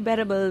 Yeah. You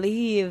better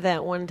believe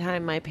that one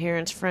time my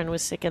parents' friend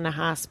was sick in the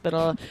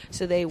hospital,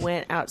 so they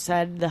went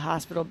outside the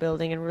hospital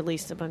building and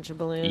released a bunch of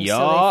balloons. So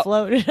Yup. they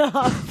floated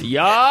off.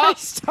 Yup.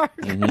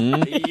 Started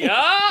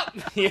Yup.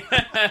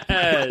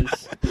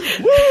 Yes.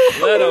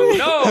 Let them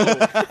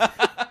know.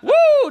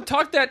 Woo.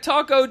 Talk that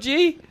talk,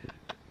 OG.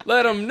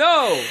 Let them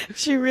know.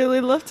 She really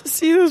loved to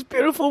see those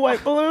beautiful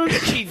white balloons.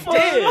 She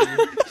did.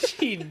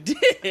 She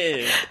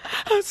did.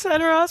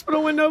 Outside her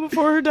hospital window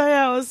before her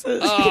dialysis.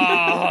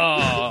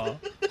 Oh.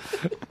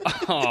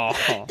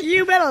 Oh.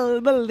 You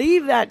better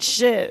believe that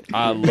shit.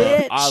 I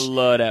Bitch.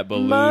 love that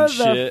balloon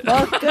shit.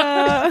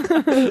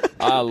 Motherfucker.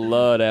 I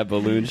love that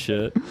balloon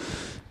shit.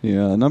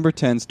 Yeah. Number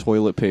 10's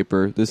toilet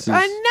paper. This is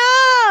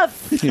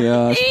Enough!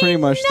 yeah. It's pretty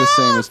much the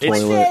same as Enough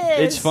with toilet. this.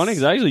 It's funny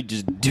because I usually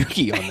just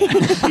dookie on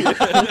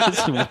that.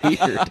 It's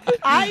weird.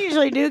 I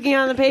usually dookie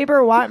on the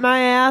paper, wipe my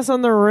ass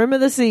on the rim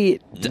of the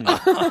seat.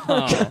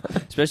 Oh.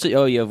 Especially,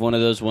 you have one of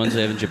those ones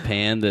they have in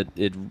Japan that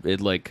it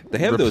like They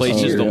have those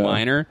replaces here. the Yeah.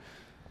 liner.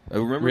 I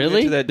remember Really? we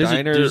went to that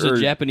diner. There's a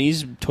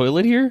Japanese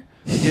toilet here?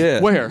 yeah.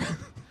 Where?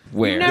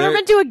 Where? Never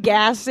been to a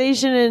gas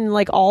station in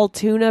like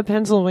Altoona,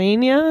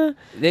 Pennsylvania?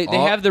 They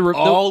have the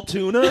all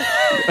tuna.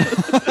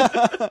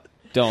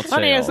 don't say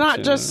Honey, it's not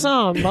Altoona. just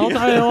some. I'll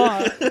tell you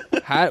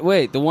what.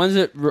 Wait, the ones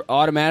that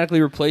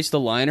automatically replace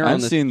the liner on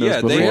I've the seen those Yeah,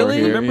 before. they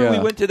Here. remember yeah.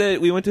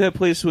 we went to that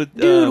place with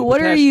Dude,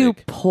 what are you,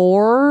 Potasnik.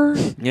 poor?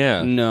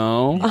 Yeah.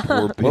 No.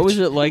 Poor bitch. What was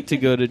it like to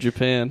go to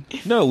Japan?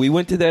 No, we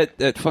went to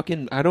that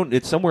fucking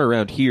it's somewhere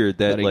around here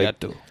that like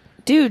Arigato.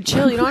 Dude,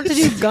 chill. You don't have to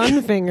do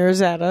gun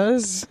fingers at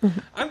us.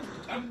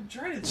 I'm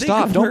trying to think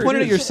Stop! of Don't where point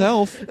it at is.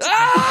 yourself.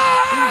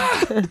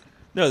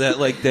 No,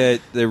 that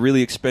the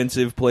really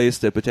expensive place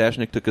that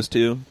Potashnik took us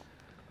to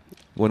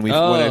when when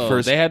I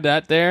first they had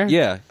that there?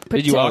 yeah.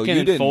 Did you walk in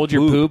and didn't fold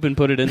your poop and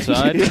put it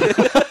inside?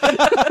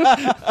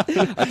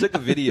 I took a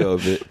video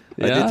of it.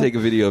 I did take a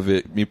video of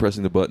it, me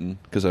pressing the button,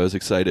 because I was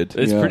excited.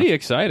 It's Yeah. pretty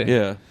exciting.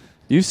 Yeah.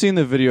 You've seen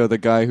the video of the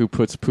guy who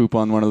puts poop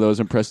on one of those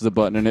and presses the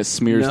button and it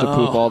smears the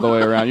poop all the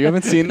way around. You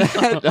haven't seen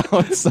that? Oh,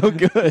 it's so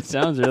good.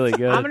 Sounds really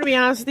good. I'm gonna be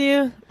honest with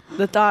you.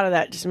 The thought of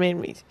that just made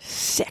me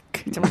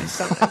sick to my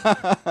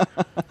stomach.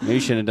 Maybe you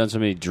shouldn't have done so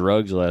many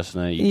drugs last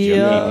night, you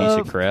Yup. junky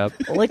piece of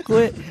crap.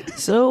 Liquid.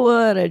 So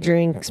what? I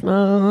drink,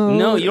 smoke.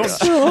 No, you don't.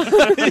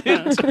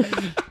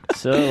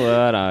 So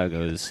what?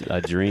 I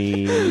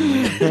dream.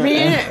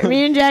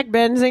 me and Jack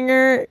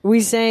Benzinger,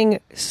 we sang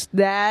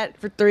that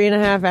for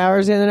 3.5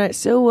 hours the other night.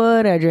 So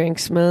what? I drink,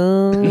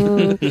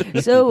 smoke.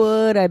 So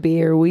what? I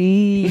beer,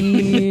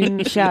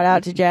 weed. Shout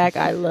out to Jack.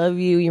 I love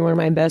you. You're one of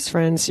my best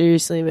friends.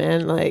 Seriously,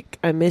 man. Like,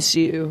 I miss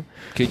you.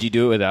 Could you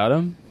do it without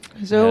him?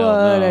 So Hell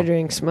what? no. I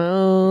drink,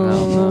 smoke.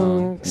 Hell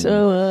no.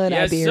 So what? I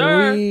Yes, beer,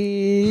 sir.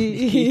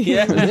 weed.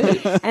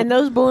 Yeah. And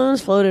those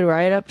balloons floated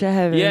right up to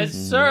heaven. Yes,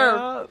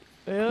 sir.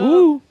 Yep.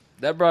 Ooh.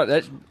 That brought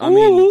that. I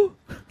mean,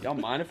 y'all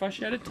mind if I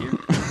shed a tear?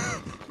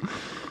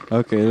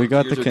 Okay, we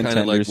got Yours the are kind of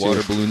contenders like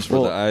water here. balloons for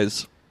Well, the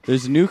eyes.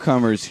 There's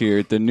newcomers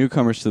here. The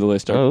newcomers to the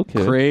list are Oh,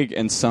 okay. Craig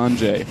and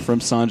Sanjay from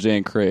Sanjay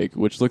and Craig,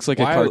 which looks like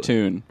Why- a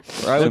cartoon.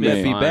 Why to would that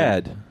me. be Fine.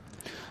 bad?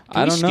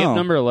 I don't skip know.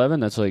 number 11?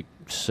 That's like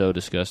so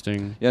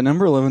disgusting. Yeah,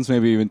 number 11's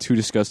maybe even too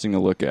disgusting to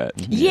look at.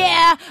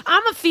 Yeah,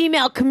 I'm a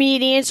female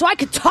comedian, so I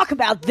could talk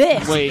about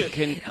this. Wait,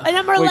 can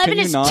Number Wait, 11 can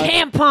you is not?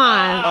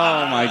 tampon.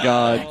 Oh my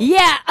god.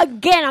 Yeah,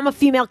 again, I'm a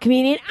female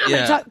comedian. I'm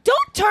Yeah. gonna talk.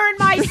 Don't turn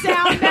my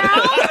sound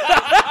down.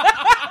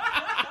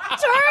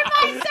 Turn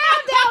my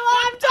sound down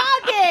while I'm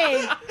talking.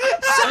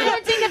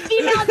 Silencing the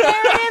female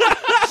narrative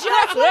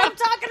just when I'm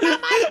talking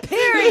about my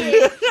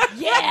period.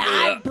 Yeah,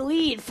 I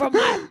bleed from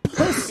my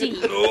pussy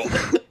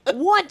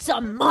once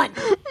a month.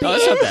 Oh,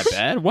 that's not that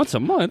bad. Once a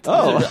month.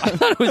 Oh, I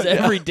thought it was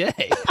every day.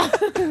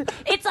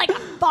 It's like a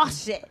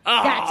faucet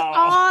that's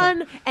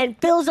on and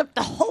fills up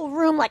the whole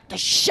room like The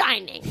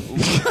Shining.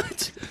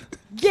 What?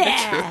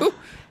 Yeah.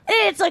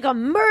 It's like a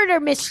murder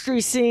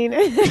mystery scene.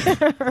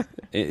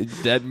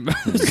 That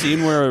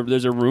scene where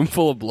there's a room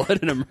full of blood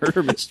and a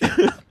murder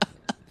mystery.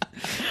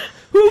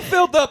 Who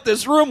filled up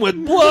this room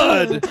with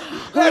blood?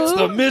 That's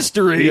the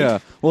mystery. Yeah.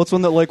 Well, it's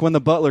when the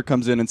butler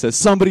comes in and says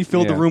somebody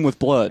filled the Yeah. room with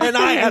blood. And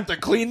I have to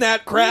clean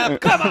that crap?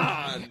 Come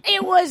on.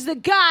 It was the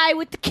guy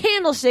with the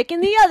candlestick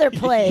in the other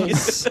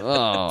place.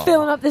 Oh.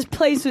 Filling up this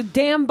place with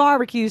damn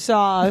barbecue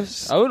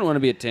sauce. I wouldn't want to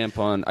be a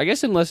tampon. I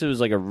guess unless it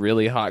was like a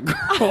really hot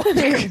girl.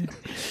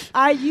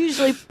 I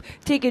usually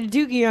take a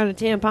dookie on a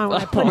tampon when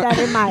I put that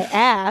in my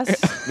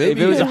ass.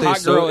 Maybe it was a if they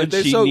hot girl and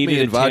they she soaked me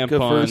needed in a vodka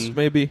tampon. first,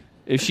 maybe.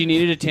 If she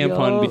needed a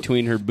tampon Yo.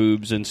 between her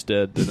boobs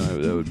instead,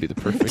 then that would be the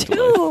perfect life.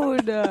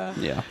 Dude.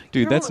 Yeah.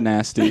 Dude, that's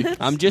nasty.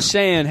 I'm just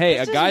saying, hey, a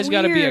That's guy's just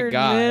got to be a weird,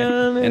 guy,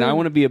 man. and I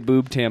want to be a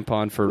boob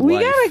tampon for We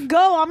life. gotta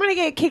go. I'm gonna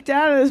get kicked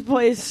out of this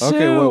place soon.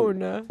 Okay,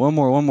 well,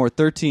 one more.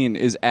 13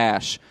 is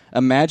Ash.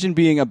 Imagine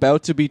being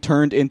about to be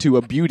turned into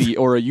a beauty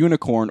or a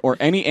unicorn or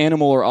any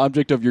animal or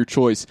object of your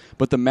choice,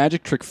 but the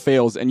magic trick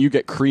fails and you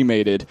get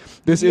cremated.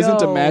 This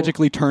isn't a Yo.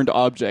 magically turned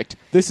object.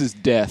 This is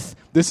death.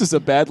 This is a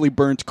badly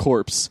burnt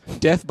corpse.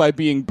 Death by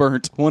being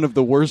burnt, one of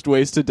the worst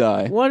ways to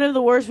die. One of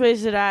the worst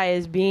ways to die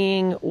is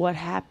being what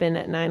happened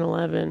at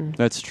 9/11.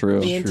 That's true.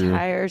 The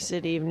entire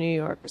city of New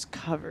York was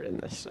covered in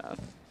this stuff.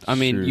 I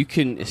mean, you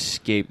couldn't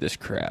escape this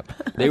crap.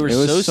 They were It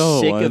was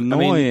so sick of. I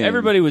annoying. mean,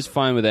 everybody was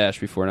fine with Ash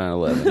before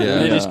 9/11. Yeah.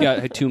 They Yeah. just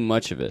got too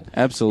much of it.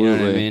 Absolutely. You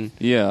know what I mean?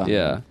 Yeah.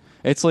 Yeah.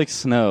 It's like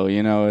snow,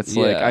 you know. It's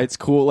like Yeah. it's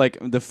cool. Like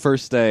the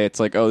first day, it's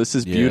like, oh, this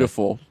is Yeah.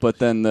 beautiful. But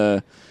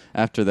then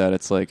after that,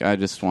 it's like, I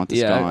just want this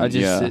Yeah, gone. I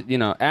just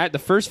at the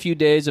first few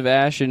days of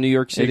Ash in New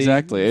York City.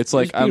 Exactly. It's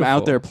like I'm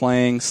out there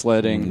playing,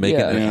 sledding, Making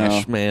Yeah. the you know.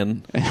 hash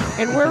man.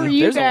 And where were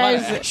you There's a lot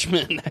of guys?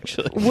 Ashmen,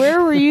 actually.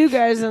 Where were you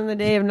guys on the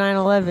day of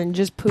 9/11?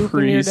 Just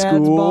pooping your dad's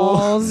Preschool.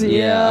 balls?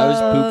 Yeah, I was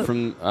pooped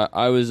from.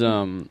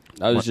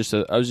 I was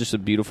just a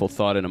beautiful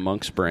thought in a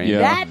monk's brain.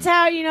 Yeah. That's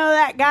how you know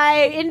that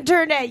guy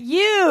interned at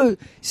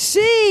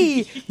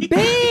UCB.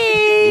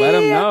 Let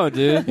him know,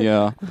 dude.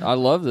 Yeah. I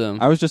love them.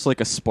 I was just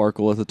like a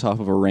sparkle at the top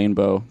of a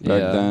rainbow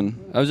back Yeah. then.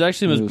 I was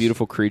actually the It most was-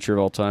 beautiful creature of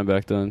all time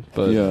back then,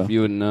 but Yeah.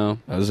 you wouldn't know.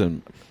 I was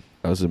in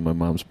my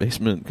mom's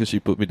basement because she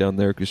put me down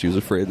there because she was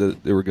afraid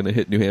that they were going to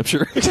hit New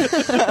Hampshire.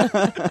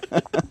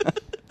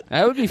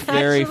 That would be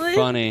very Actually?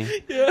 funny.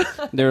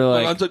 They were My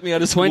mom like took me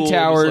out of Twin school and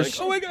Towers, was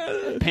like, oh my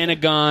god.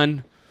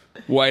 Pentagon,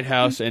 White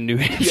House, and New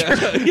Hampshire.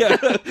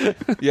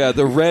 Yeah,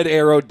 the Red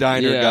Arrow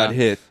Diner Yeah. got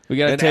hit. We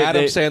gotta and take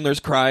Adam they- Sandler's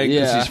crying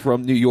because Yeah. he's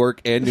from New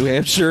York and New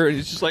Hampshire, and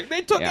he's just like,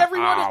 they took Yeah.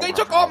 everyone, they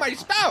took all my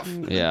stuff.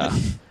 Yeah,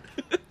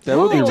 That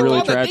would be Whoa. really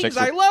all the tragic things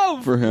I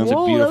love. for him. it's a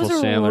Whoa, beautiful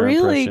those are Sandler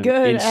really impression.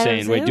 good Insane.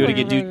 Adam Wait, do it Sandler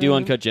again. Do impression.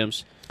 uncut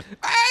gems.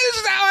 This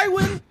is how I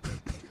win.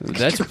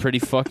 That's pretty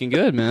fucking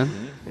good, man.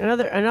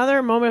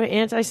 Another moment of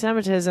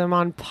anti-Semitism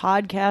on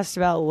podcast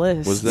about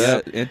lists. Was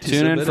that Tune in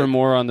anti-Semitic? for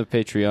more on the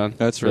Patreon.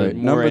 That's For right.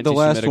 more The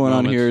last anti-Semitic one on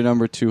moments. here,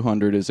 number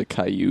 200, is a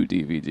Caillou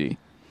DVD.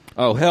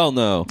 Oh hell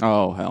no!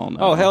 Oh hell no!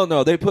 Oh hell no!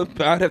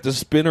 I'd have to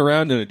spin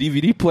around in a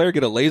DVD player,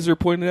 get a laser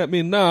pointed at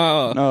me.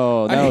 No,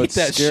 No, I that hate would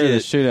that scare the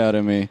shit. shit out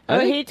of me. I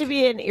would hate to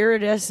be an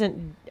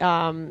iridescent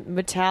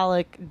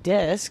metallic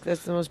disc.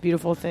 That's the most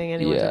beautiful thing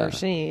anyone's Yeah. ever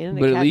seen.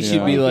 But at least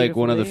you'd be Yeah. like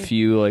one of the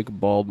few like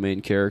bald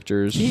main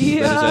characters that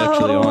is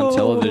actually on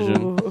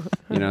television.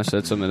 You know, so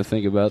that's something to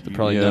think about. That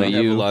probably Yeah. none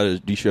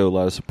of You show a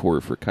lot of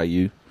support for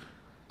Caillou.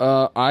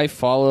 I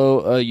follow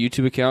a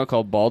YouTube account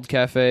called Bald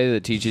Cafe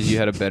that teaches you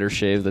how to better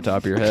shave the top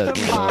of your head.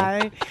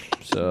 Why?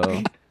 So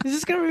Is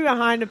this going to be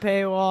behind a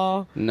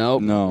paywall?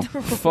 nope. No.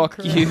 Fuck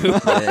you.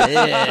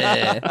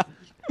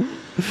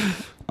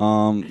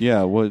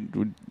 Yeah. What?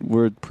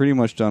 We're pretty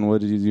much done.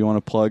 What do you want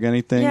to plug?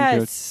 Anything?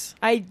 Yes,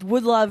 I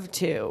would love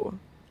to.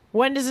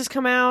 When does this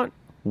come out?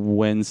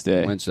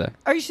 Wednesday. Wednesday.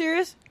 Are you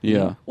serious?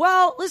 Yeah.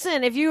 Well,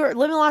 listen, if you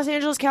live in Los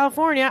Angeles,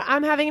 California,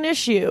 I'm having an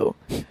issue.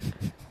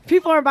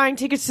 People are buying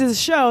tickets to the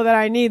show that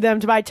I need them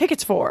to buy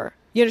tickets for.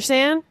 You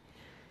understand?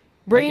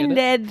 Brain it.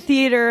 Dead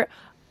Theater.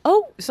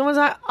 Oh, someone's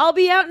like, I'll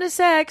be out in a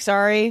sec.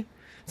 Sorry.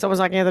 Someone's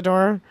knocking at the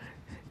door.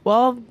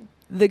 Well,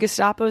 the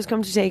Gestapo's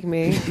come to take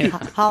me.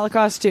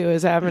 Holocaust 2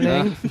 is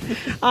happening.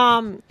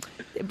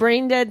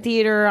 Brain Dead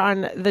Theater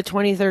on the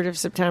 23rd of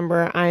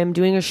September. I am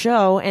doing a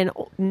show, and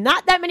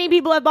not that many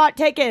people have bought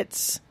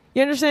tickets.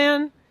 You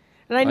understand?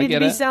 And I need to get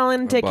be it.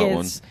 selling bought one.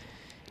 tickets.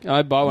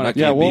 I bought one. I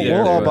Yeah, can't we'll be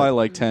there, all but- buy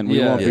like 10. We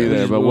Yeah, won't be yeah,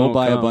 there, we but we'll won't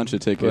buy a come, bunch of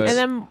tickets. but- And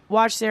then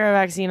watch Sarah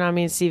Vaccine on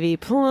me TV.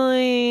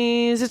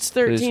 Please. It's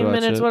 13 watch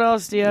minutes. it. What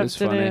else do you have It's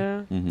to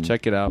funny. do?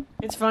 Check it out.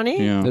 It's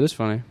funny? yeah. It is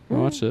funny. I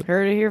watched it.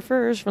 Heard it here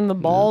first from the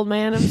bald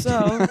man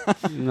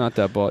himself. Not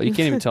that bald. You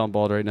can't even tell I'm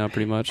bald right now,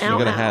 pretty much. Ow,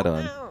 got a ow, hat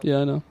on. ow. Yeah,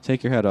 I know.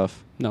 Take your hat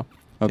off. No.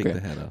 Okay. Take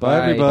the hat off.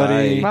 Bye,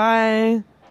 everybody. Bye.